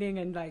opening meeting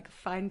and like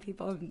find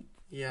people.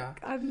 Yeah.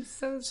 I'm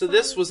so sorry. So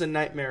this was a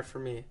nightmare for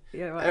me.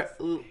 Yeah, it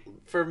was.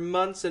 For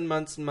months and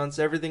months and months,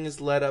 everything has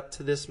led up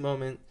to this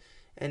moment,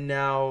 and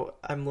now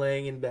I'm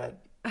laying in bed,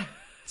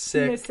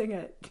 sick, missing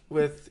it,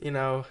 with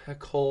a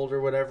cold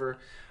or whatever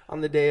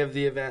on the day of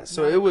the event.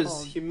 So it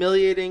was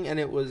humiliating and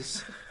it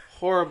was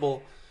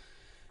horrible.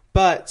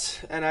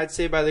 And I'd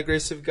say by the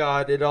grace of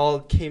God, it all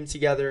came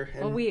together.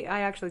 And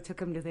I actually took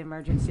him to the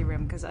emergency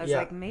room because I was Yeah.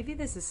 like, maybe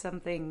this is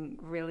something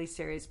really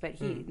serious. But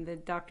the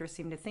doctor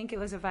seemed to think it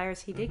was a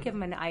virus. He did give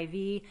him an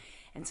IV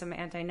and some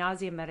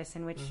anti-nausea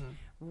medicine, which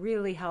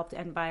really helped.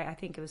 And by, I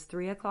think it was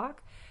 3:00,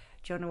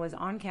 Jonah was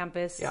on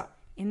campus. Yeah.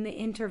 In the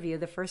interview,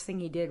 the first thing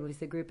he did was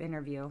the group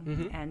interview.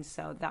 And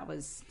so that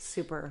was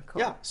super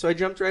cool. Yeah, so I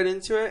jumped right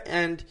into it,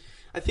 and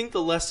I think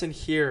the lesson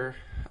here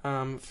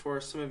for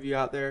some of you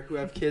out there who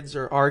have kids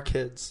or are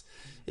kids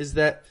is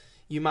that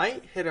you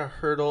might hit a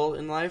hurdle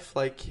in life,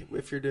 like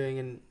if you're doing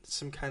in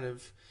some kind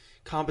of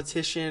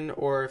competition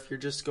or if you're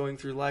just going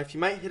through life, you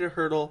might hit a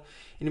hurdle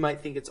and you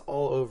might think it's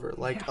all over.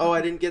 Like, oh,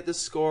 I didn't get the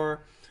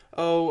score.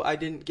 Oh, I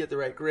didn't get the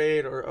right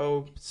grade, or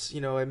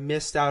I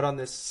missed out on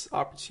this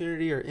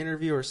opportunity or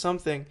interview or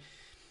something.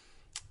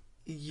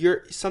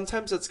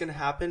 Sometimes that's going to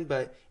happen,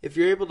 but if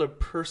you're able to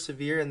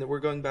persevere, and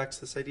we're going back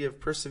to this idea of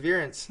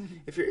perseverance,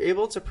 if you're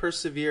able to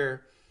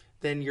persevere,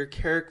 then your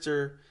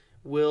character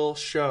will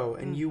show,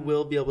 and you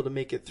will be able to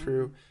make it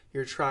through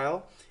your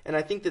trial. And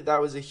I think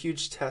that was a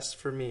huge test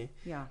for me.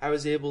 Yeah. I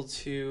was able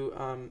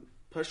to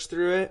push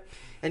through it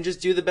and just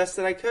do the best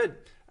that I could.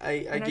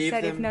 I gave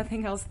said, them, if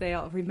nothing else,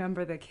 they'll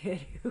remember the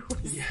kid who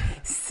was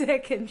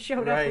sick and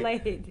showed up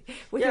late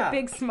with a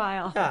big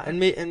smile. Yeah, and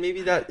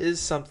maybe that is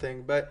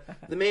something. But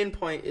the main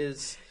point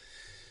is,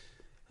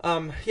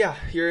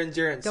 your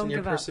endurance and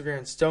your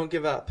perseverance. Don't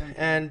give up.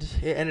 And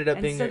it ended up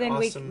being an awesome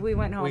weekend. So then we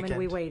went home and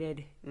we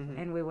waited.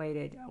 And we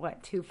waited,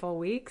 2 full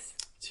weeks?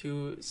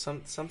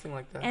 Something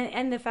like that.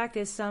 And the fact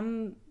is,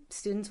 some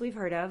students we've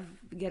heard of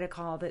get a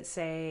call that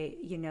say,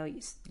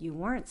 you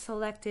weren't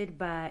selected,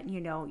 but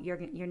your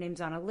name's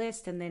on a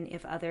list, and then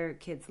if other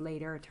kids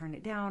later turn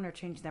it down or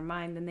change their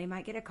mind, then they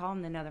might get a call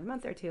in another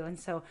month or two. And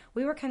so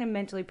we were kind of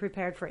mentally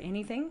prepared for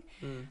anything.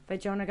 But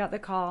Jonah got the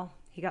call,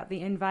 he got the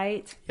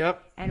invite.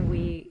 Yep. And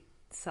we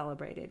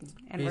celebrated,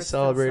 and we're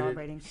still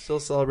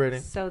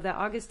celebrating. So the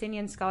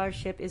Augustinian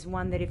Scholarship is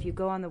one that if you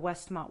go on the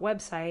Westmont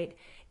website,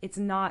 it's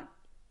not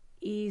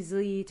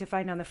easily to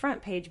find on the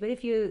front page, but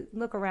if you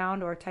look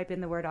around or type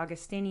in the word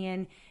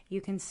Augustinian, you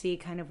can see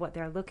kind of what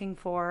they're looking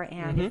for.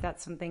 And if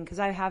that's something, because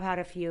I have had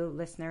a few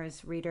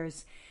listeners,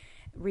 readers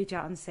reach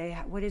out and say,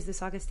 what is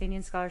this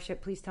Augustinian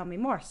Scholarship? Please tell me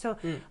more. So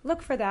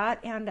look for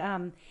that.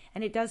 And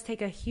it does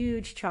take a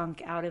huge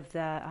chunk out of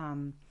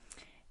the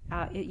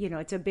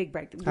it's a big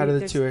break out of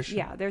the tuition.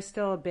 Yeah, there's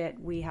still a bit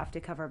we have to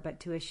cover,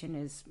 but tuition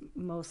is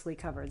mostly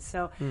covered.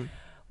 So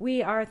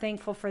we are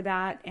thankful for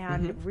that,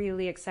 and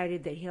really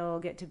excited that he'll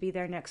get to be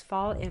there next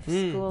fall if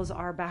schools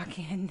are back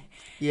in.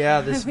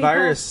 Yeah, this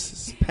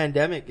virus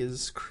pandemic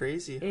is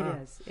crazy. It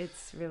is.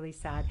 It's really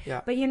sad.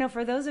 Yeah. But,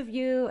 for those of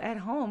you at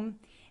home,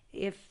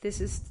 if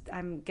this is,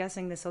 I'm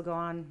guessing this will go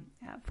on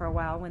for a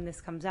while when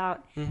this comes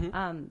out,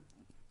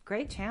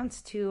 great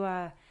chance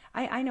to...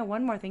 I know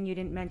one more thing you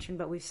didn't mention,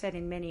 but we've said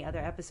in many other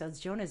episodes,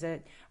 Jonah's a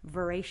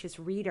voracious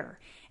reader.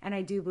 And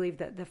I do believe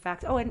that the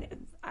fact... Oh,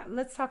 and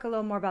let's talk a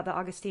little more about the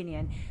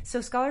Augustinian.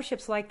 So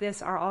scholarships like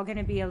this are all going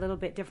to be a little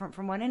bit different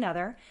from one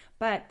another,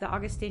 but the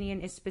Augustinian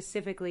is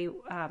specifically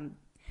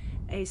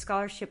a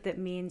scholarship that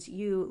means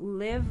you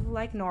live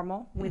like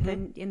normal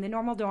in the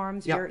normal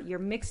dorms. Yep. You're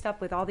mixed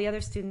up with all the other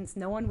students.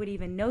 No one would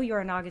even know you're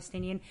an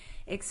Augustinian,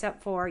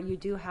 except for you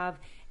do have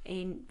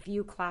a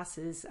few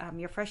classes.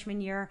 Your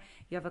freshman year,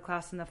 you have a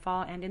class in the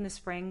fall and in the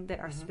spring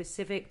that are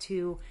specific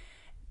to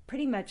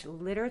pretty much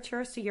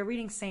literature. So you're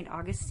reading St.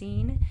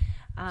 Augustine.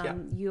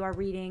 You are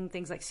reading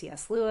things like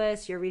C.S.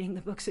 Lewis. You're reading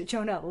the books that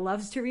Jonah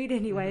loves to read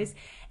anyways,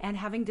 and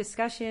having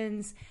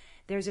discussions.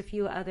 There's a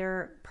few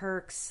other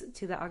perks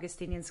to the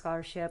Augustinian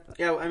Scholarship.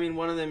 Yeah, I mean,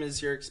 one of them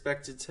is you're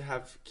expected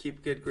to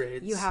keep good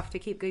grades. You have to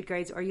keep good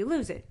grades or you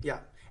lose it. Yeah.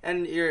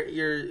 And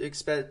you're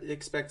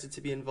expected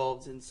to be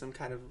involved in some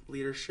kind of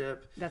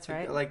leadership. That's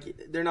right.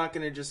 Like, they're not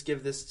going to just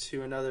give this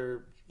to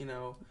another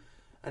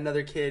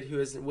kid who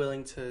isn't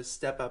willing to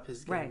step up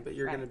his game, but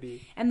you're going to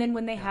be... And then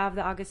when they have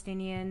the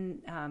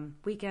Augustinian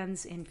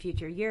weekends in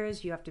future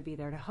years, you have to be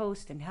there to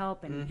host and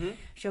help and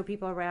show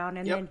people around.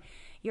 And then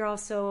you're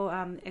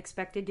also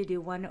expected to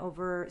do one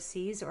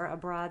overseas or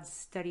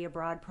study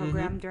abroad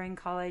program during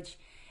college.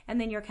 And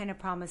then you're kind of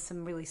promised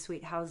some really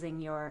sweet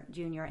housing your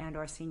junior and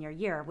or senior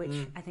year, which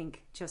I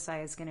think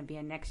Josiah is going to be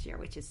in next year,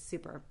 which is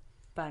super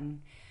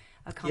fun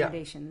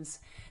accommodations.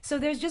 So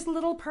there's just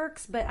little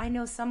perks, but I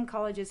know some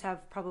colleges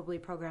have probably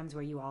programs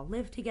where you all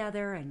live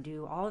together and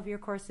do all of your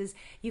courses.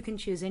 You can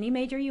choose any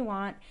major you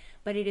want,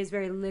 but it is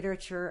very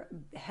literature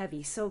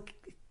heavy. So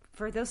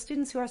for those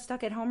students who are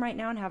stuck at home right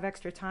now and have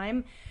extra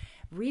time,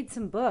 read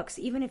some books.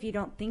 Even if you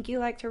don't think you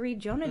like to read,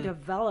 Jonah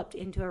developed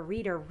into a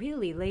reader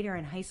really later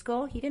in high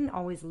school. He didn't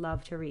always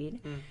love to read,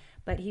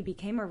 but he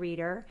became a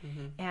reader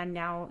and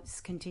now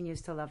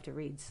continues to love to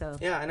read. So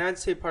yeah, and I'd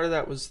say part of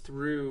that was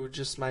through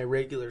just my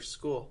regular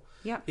school.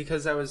 Yeah.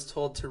 Because I was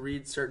told to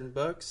read certain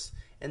books,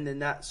 and then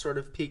that sort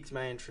of piqued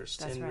my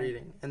interest in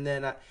reading. And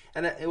then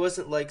it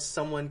wasn't like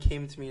someone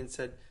came to me and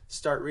said,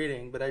 start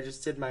reading, but I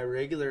just did my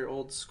regular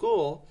old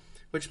school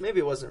which maybe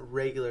it wasn't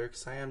regular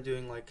because I am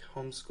doing like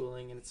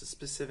homeschooling and it's a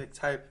specific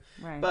type.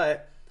 Right.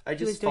 But I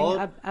He was just doing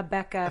followed a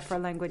Becca for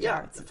language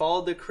arts.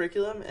 followed the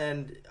curriculum,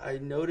 and I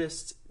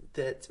noticed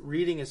that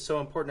reading is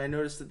so important. I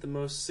noticed that the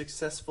most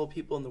successful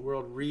people in the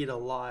world read a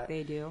lot.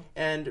 They do.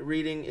 And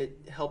reading,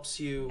 it helps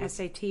you with,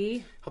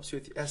 SAT. helps you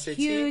with your SAT.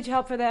 Huge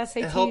help for the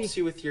SAT. It helps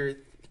you with your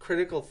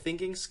critical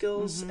thinking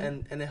skills,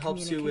 Mm-hmm. and it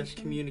helps you with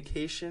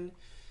communication,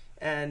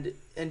 and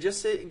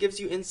just it gives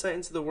you insight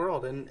into the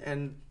world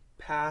and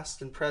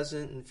past and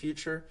present and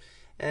future,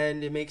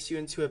 and it makes you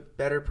into a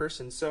better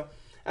person. So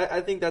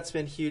I think that's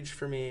been huge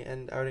for me,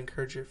 and I would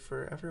encourage it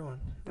for everyone.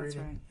 That's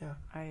reading. right. Yeah.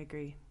 I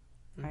agree.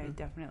 Mm-hmm. I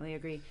definitely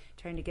agree.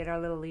 Trying to get our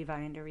little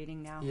Levi into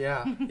reading now.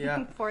 Yeah,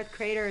 yeah. Fourth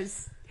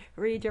graders,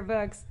 read your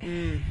books.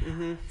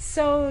 Mm-hmm.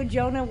 So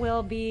Jonah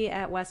will be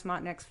at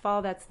Westmont next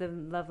fall. That's the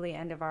lovely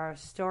end of our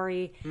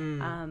story.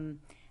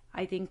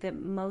 I think that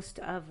most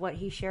of what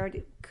he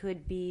shared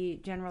could be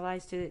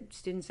generalized to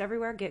students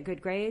everywhere. Get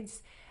good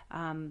grades,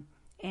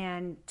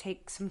 and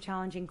take some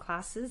challenging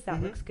classes.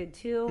 That looks good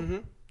too. Mm-hmm.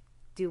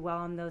 Do well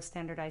on those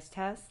standardized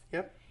tests.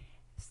 Yep.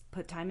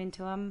 Put time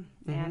into them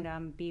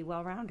and be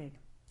well-rounded.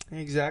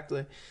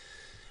 Exactly.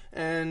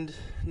 And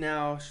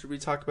now, should we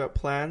talk about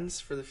plans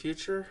for the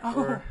future?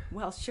 Oh,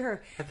 well,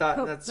 sure. I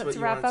thought that's what Let's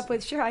you wrap wanted up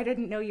with, sure, I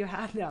didn't know you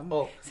had them.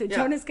 Well, So yeah.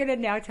 Jonah's going to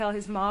now tell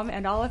his mom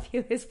and all of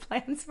you his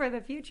plans for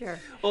the future.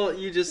 Well,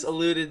 you just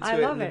alluded to I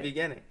it love in the it.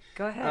 beginning.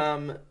 Go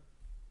ahead.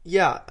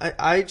 Yeah,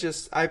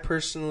 I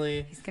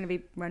personally... He's going to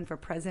be run for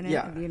president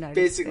Yeah, of the United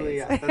basically,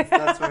 States. yeah,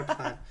 that's my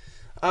plan.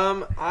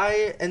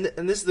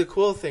 And this is the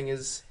cool thing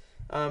is,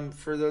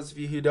 for those of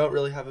you who don't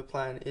really have a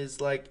plan, is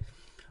like,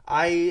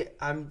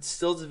 I'm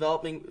still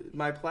developing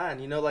my plan.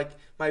 You know, like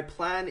my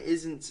plan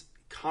isn't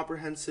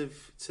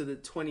comprehensive to the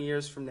 20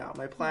 years from now.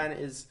 My plan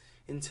is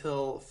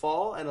until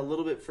fall and a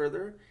little bit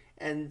further,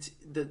 and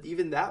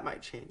even that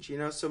might change. You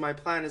know, so my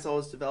plan is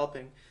always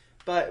developing.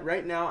 But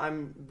right now,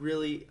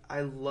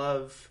 I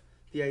love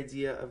the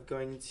idea of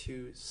going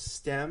to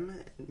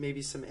STEM,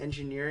 maybe some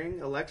engineering,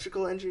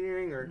 electrical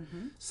engineering, or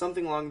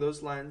something along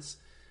those lines.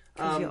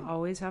 Because you'll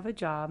always have a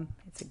job.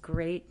 It's a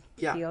great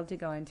field to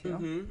go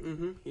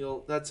into.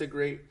 That's a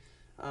great.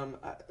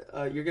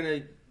 You're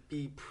gonna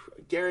be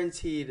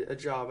guaranteed a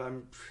job.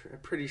 I'm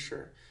pretty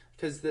sure,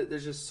 because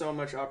there's just so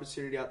much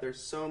opportunity out there.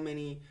 So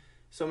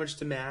much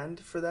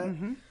demand for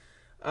that.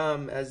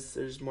 As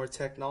there's more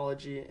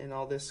technology and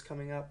all this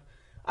coming up.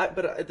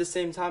 But at the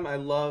same time, I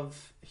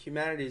love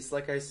humanities.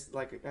 Like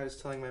I was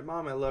telling my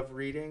mom, I love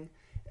reading.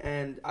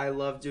 And I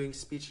love doing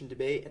speech and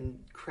debate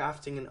and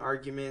crafting an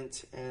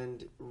argument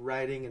and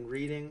writing and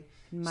reading.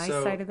 My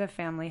side of the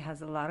family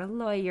has a lot of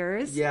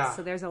lawyers. Yeah.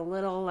 So there's a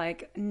little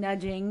like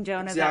nudging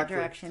Jonah that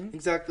direction.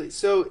 Exactly.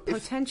 So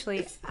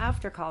potentially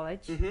after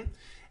college.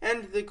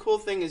 And the cool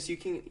thing is you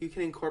can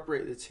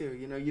incorporate the two.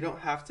 You know, you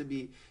don't have to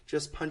be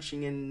just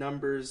punching in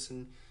numbers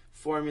and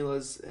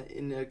formulas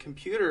in a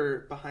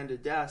computer behind a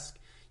desk.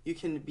 You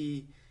can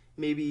be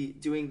maybe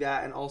doing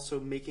that and also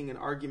making an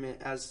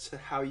argument as to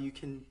how you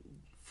can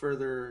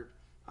further,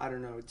 I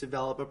don't know,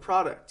 develop a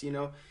product. You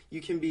know,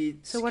 you can be.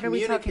 So what are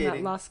we talking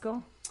about? Law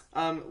school?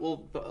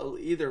 Well,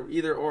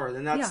 either or.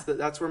 Then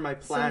that's where my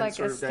plan like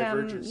sort of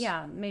diverges.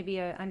 Yeah, maybe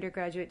an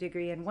undergraduate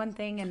degree in one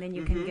thing, and then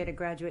you can get a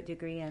graduate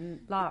degree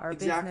in law or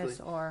business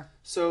or.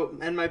 So,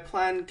 and my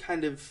plan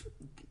kind of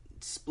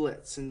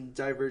splits and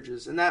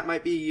diverges, and that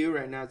might be you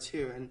right now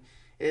too. And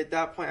at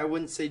that point, I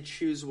wouldn't say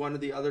choose one or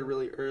the other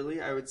really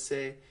early. I would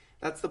say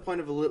that's the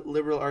point of a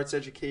liberal arts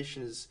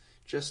education, is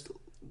just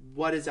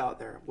what is out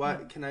there,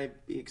 what can I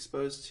be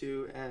exposed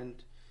to,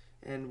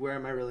 and where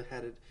am I really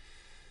headed.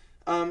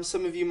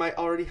 Some of you might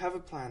already have a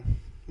plan.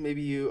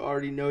 Maybe you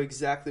already know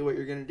exactly what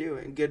you're going to do,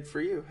 and good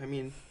for you. I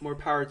mean, more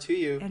power to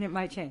you. And it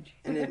might change.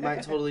 And it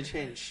might totally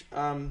change.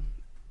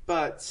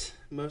 But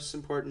most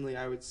importantly,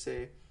 I would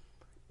say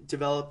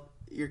develop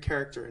your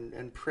character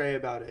and pray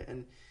about it,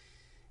 and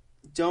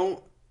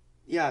don't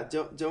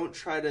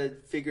try to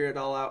figure it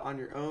all out on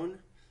your own.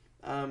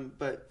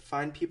 But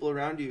find people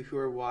around you who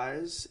are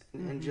wise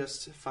and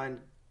just find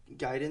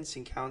guidance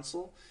and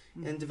counsel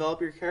and develop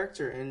your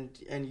character,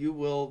 and you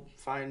will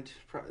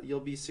you'll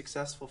be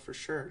successful for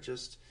sure.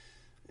 Just,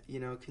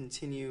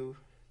 continue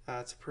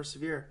to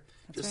persevere.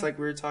 That's just right. Like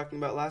we were talking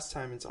about last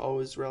time, it's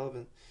always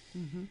relevant.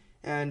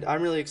 And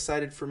I'm really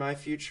excited for my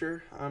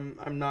future.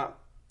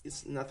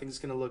 Nothing's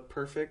going to look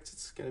perfect.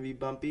 It's going to be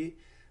bumpy,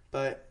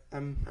 but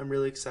I'm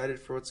really excited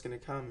for what's going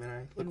to come, and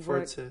I look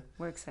forward to.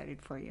 We're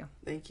excited for you.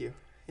 Thank you.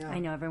 Yeah. I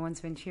know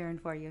everyone's been cheering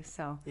for you,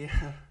 so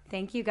yeah.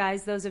 Thank you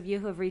guys, those of you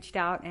who have reached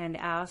out and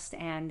asked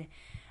and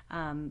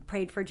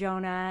prayed for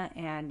Jonah,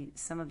 and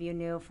some of you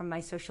knew from my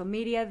social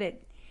media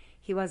that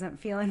he wasn't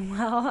feeling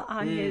well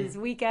on his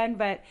weekend,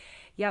 but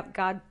yep,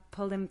 God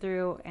pulled him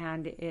through,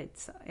 and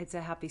it's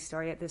a happy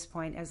story at this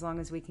point, as long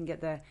as we can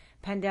get the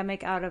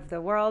pandemic out of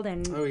the world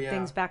and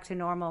things back to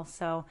normal.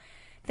 So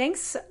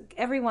thanks,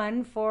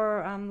 everyone,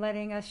 for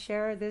letting us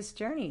share this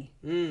journey.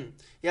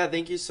 Yeah,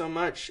 thank you so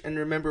much. And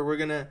remember, we're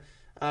going to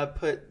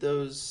put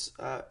those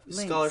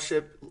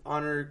scholarship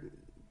honor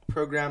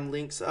program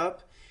links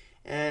up.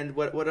 And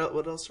what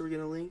else are we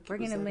going to link? We're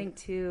going to link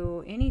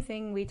to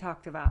anything we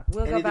talked about.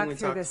 We'll go back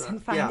through this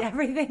and find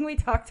everything we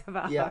talked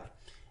about. Yeah.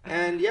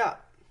 And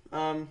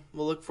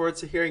we'll look forward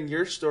to hearing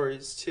your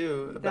stories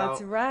too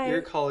about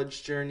your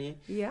college journey.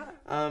 Yeah.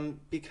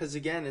 Because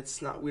again,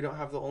 we don't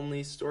have the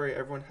only story.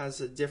 Everyone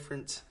has a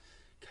different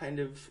kind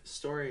of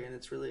story, and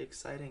it's really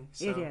exciting.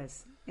 So.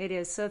 It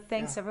is. So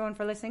thanks everyone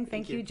for listening.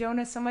 Thank you,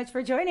 Jonah, so much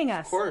for joining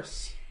us. Of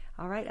course.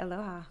 All right.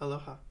 Aloha.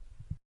 Aloha.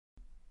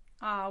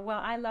 Well,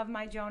 I love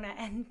my Jonah,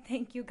 and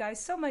thank you guys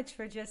so much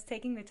for just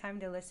taking the time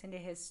to listen to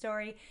his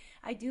story.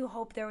 I do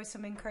hope there was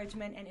some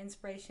encouragement and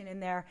inspiration in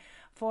there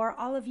for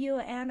all of you,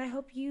 and I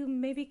hope you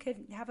maybe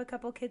could have a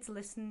couple kids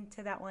listen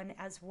to that one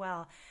as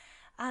well.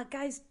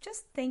 Guys,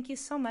 just thank you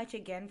so much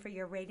again for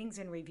your ratings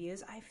and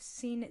reviews. I've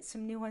seen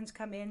some new ones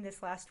come in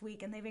this last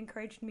week, and they've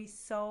encouraged me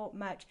so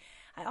much.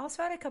 I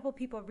also had a couple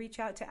people reach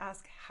out to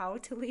ask how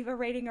to leave a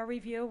rating or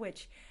review,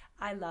 which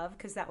I love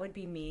because that would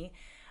be me.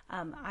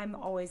 I'm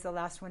always the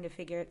last one to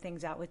figure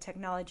things out with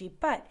technology.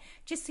 But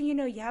just so you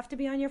know, you have to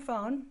be on your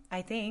phone,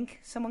 I think.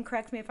 Someone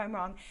correct me if I'm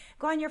wrong.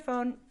 Go on your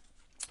phone.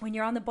 When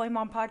you're on the Boy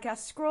Mom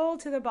podcast, scroll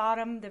to the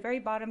bottom. The very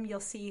bottom, you'll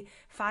see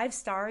 5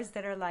 stars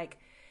that are like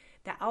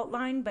the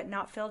outline but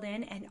not filled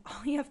in. And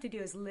all you have to do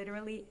is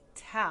literally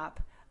tap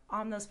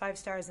on those 5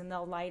 stars and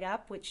they'll light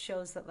up, which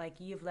shows that like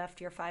you've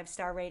left your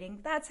 5-star rating.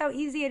 That's how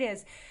easy it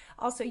is.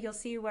 Also, you'll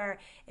see where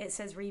it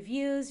says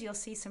reviews. You'll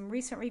see some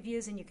recent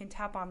reviews, and you can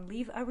tap on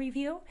leave a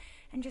review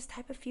and just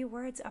type a few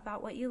words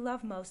about what you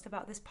love most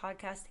about this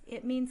podcast.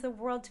 It means the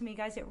world to me,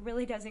 guys. It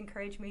really does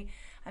encourage me.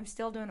 I'm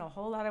still doing a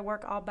whole lot of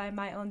work all by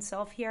my own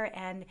self here,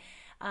 and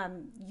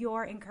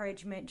your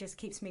encouragement just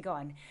keeps me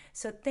going.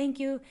 So thank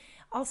you.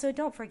 Also,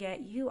 don't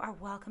forget, you are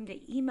welcome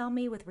to email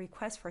me with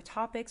requests for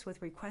topics,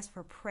 with requests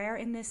for prayer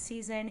in this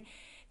season,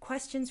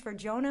 questions for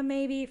Jonah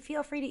maybe.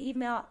 Feel free to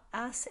email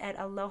us at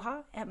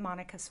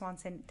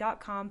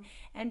aloha@monicaswanson.com.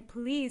 And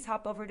please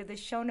hop over to the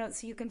show notes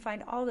so you can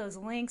find all those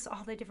links,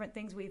 all the different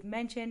things we've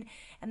mentioned.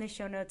 And the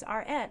show notes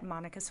are at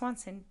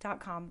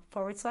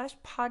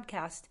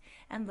monicaswanson.com/podcast,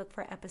 and look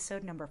for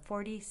episode number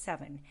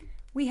 47.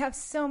 We have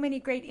so many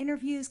great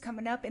interviews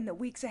coming up in the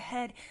weeks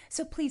ahead,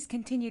 so please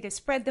continue to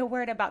spread the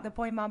word about the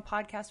Boy Mom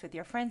podcast with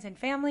your friends and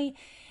family.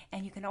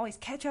 And you can always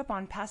catch up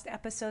on past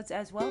episodes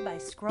as well by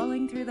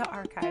scrolling through the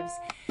archives.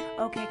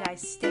 Okay,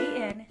 guys,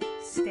 stay in,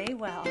 stay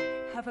well,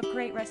 have a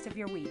great rest of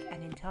your week,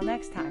 and until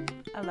next time,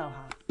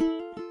 aloha.